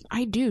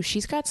 I do.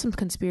 She's got some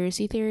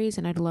conspiracy theories,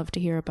 and I'd love to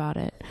hear about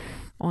it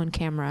on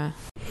camera.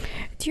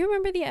 Do you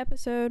remember the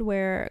episode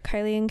where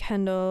Kylie and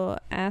Kendall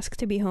asked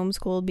to be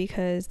homeschooled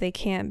because they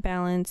can't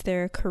balance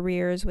their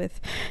careers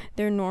with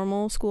their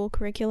normal school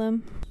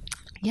curriculum?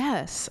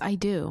 Yes, I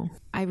do.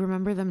 I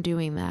remember them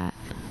doing that.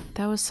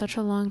 That was such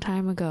a long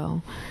time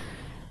ago.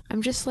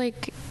 I'm just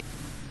like,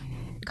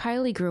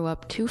 Kylie grew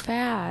up too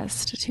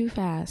fast.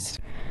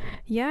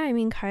 Yeah, I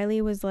mean,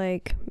 Kylie was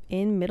like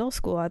in middle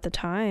school at the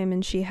time,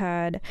 and she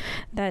had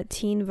that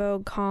Teen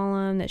Vogue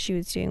column that she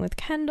was doing with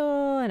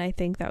Kendall, and I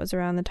think that was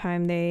around the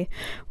time they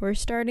were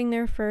starting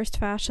their first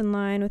fashion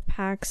line with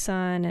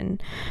PacSun,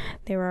 and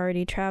they were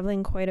already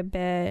traveling quite a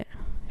bit.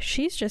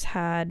 She's just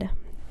had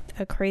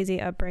a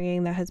crazy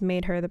upbringing that has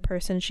made her the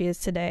person she is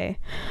today.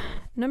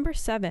 Number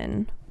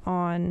 7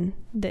 on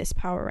this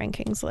Power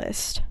Rankings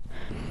list,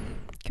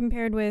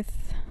 compared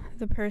with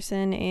the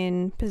person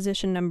in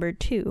position number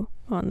 2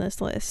 on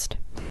this list.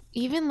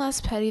 Even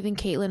less petty than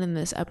Caitlyn in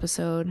this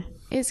episode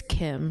is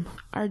Kim,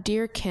 our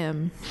dear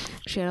Kim.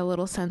 She had a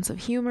little sense of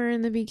humor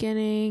in the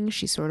beginning.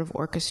 She sort of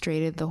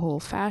orchestrated the whole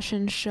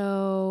fashion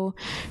show.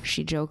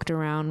 She joked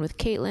around with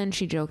Caitlyn.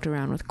 She joked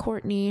around with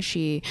Kourtney.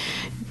 She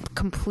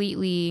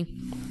completely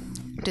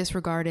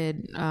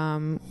disregarded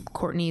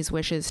Kourtney's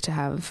wishes to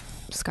have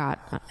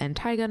Scott and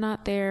Tyga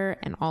not there,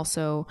 and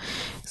also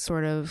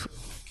sort of,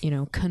 you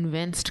know,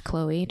 convinced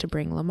Khloe to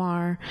bring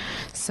Lamar.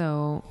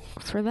 So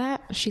for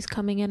that, she's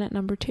coming in at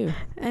number 2.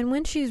 And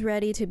when she's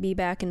ready to be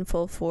back in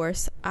full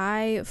force,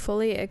 I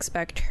fully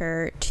expect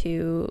her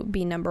to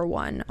be number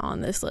 1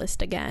 on this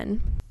list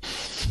again.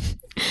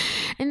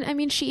 And I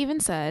mean, she even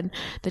said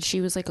that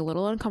she was like a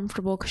little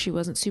uncomfortable because she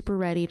wasn't super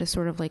ready to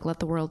sort of like let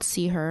the world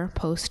see her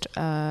post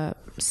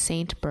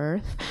Saint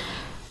birth,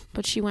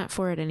 but she went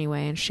for it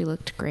anyway, and she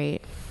looked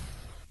great.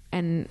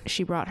 And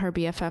she brought her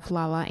BFF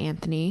Lala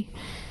Anthony,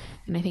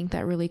 and I think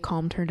that really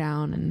calmed her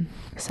down and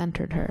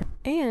centered her.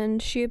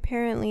 And she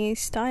apparently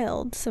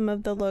styled some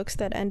of the looks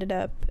that ended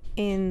up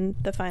in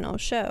the final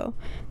show,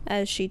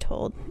 as she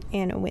told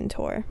Anna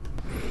Wintour.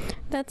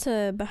 That's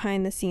a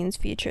behind the scenes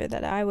feature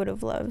that I would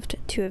have loved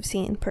to have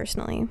seen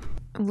personally.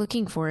 I'm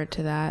looking forward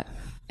to that.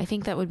 I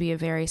think that would be a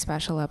very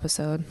special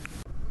episode.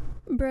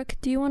 Brooke,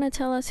 do you want to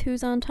tell us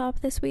who's on top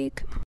this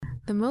week?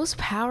 The most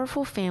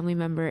powerful family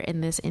member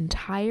in this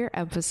entire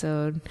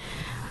episode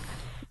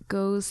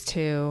goes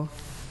to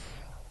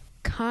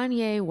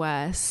Kanye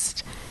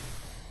West.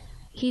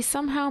 He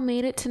somehow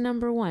made it to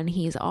number one.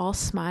 He's all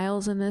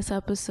smiles in this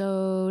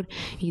episode.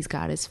 He's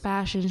got his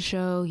fashion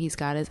show. He's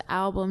got his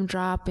album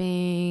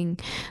dropping.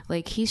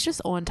 Like, he's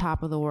just on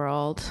top of the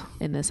world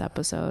in this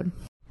episode.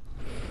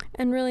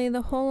 And really,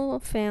 the whole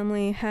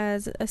family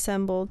has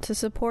assembled to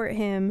support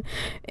him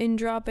in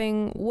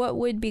dropping what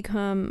would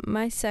become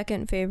my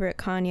second favorite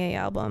Kanye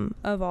album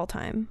of all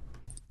time.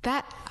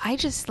 That I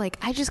just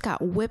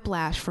got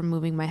whiplash from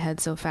moving my head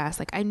so fast.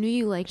 Like, I knew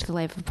you liked The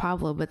Life of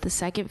Pablo, but the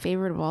second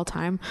favorite of all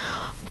time,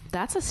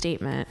 that's a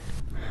statement.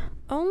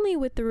 Only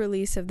with the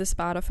release of the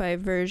Spotify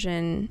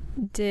version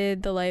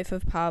did The Life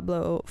of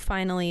Pablo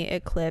finally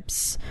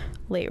eclipse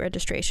Late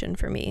Registration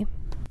for me.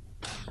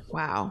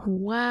 Wow.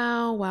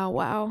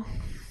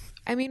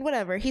 I mean,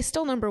 whatever. He's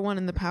still number one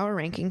in the power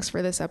rankings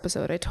for this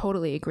episode. I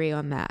totally agree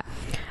on that.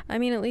 I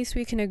mean, at least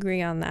we can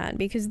agree on that,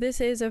 because this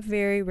is a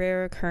very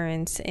rare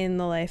occurrence in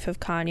the life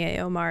of Kanye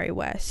Omari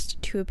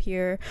West to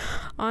appear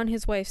on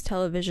his wife's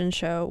television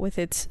show with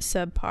its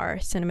subpar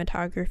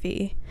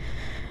cinematography.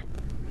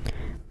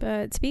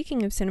 But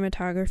speaking of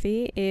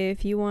cinematography,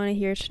 if you want to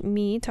hear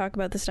me talk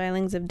about the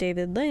stylings of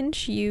David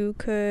Lynch, you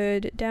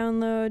could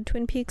download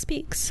Twin Peaks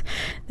Peaks,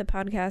 the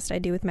podcast I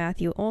do with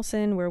Matthew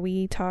Olson, where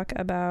we talk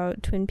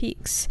about Twin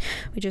Peaks.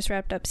 We just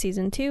wrapped up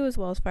season 2 as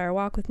well as Fire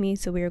Walk with Me,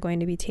 so we are going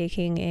to be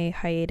taking a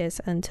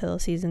hiatus until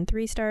season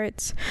 3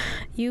 starts.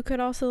 You could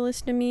also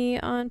listen to me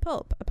on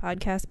Pulp, a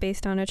podcast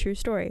based on a true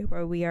story,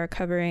 where we are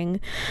covering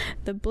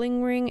The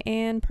Bling Ring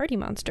and Party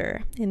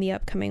Monster in the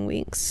upcoming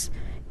weeks.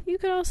 You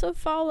could also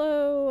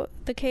follow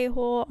the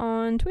K-Hole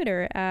on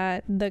Twitter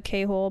at the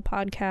K-Hole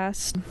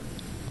Podcast.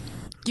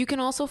 You can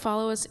also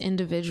follow us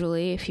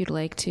individually if you'd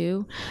like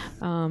to.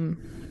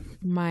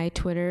 My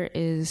Twitter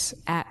is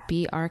at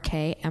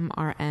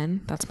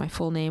BRKMRN. That's my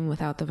full name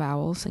without the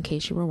vowels, in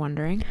case you were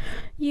wondering.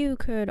 You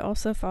could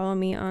also follow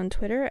me on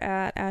Twitter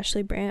at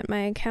Ashley Brandt.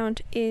 My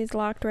account is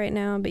locked right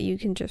now, but you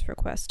can just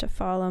request to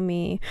follow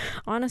me.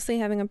 Honestly,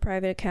 having a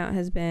private account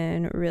has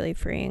been really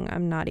freeing.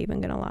 I'm not even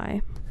gonna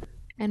lie.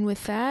 And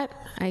with that,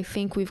 I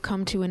think we've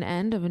come to an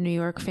end of a New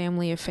York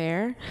family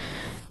affair.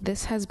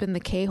 This has been the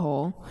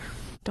K-Hole.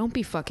 Don't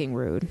be fucking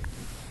rude.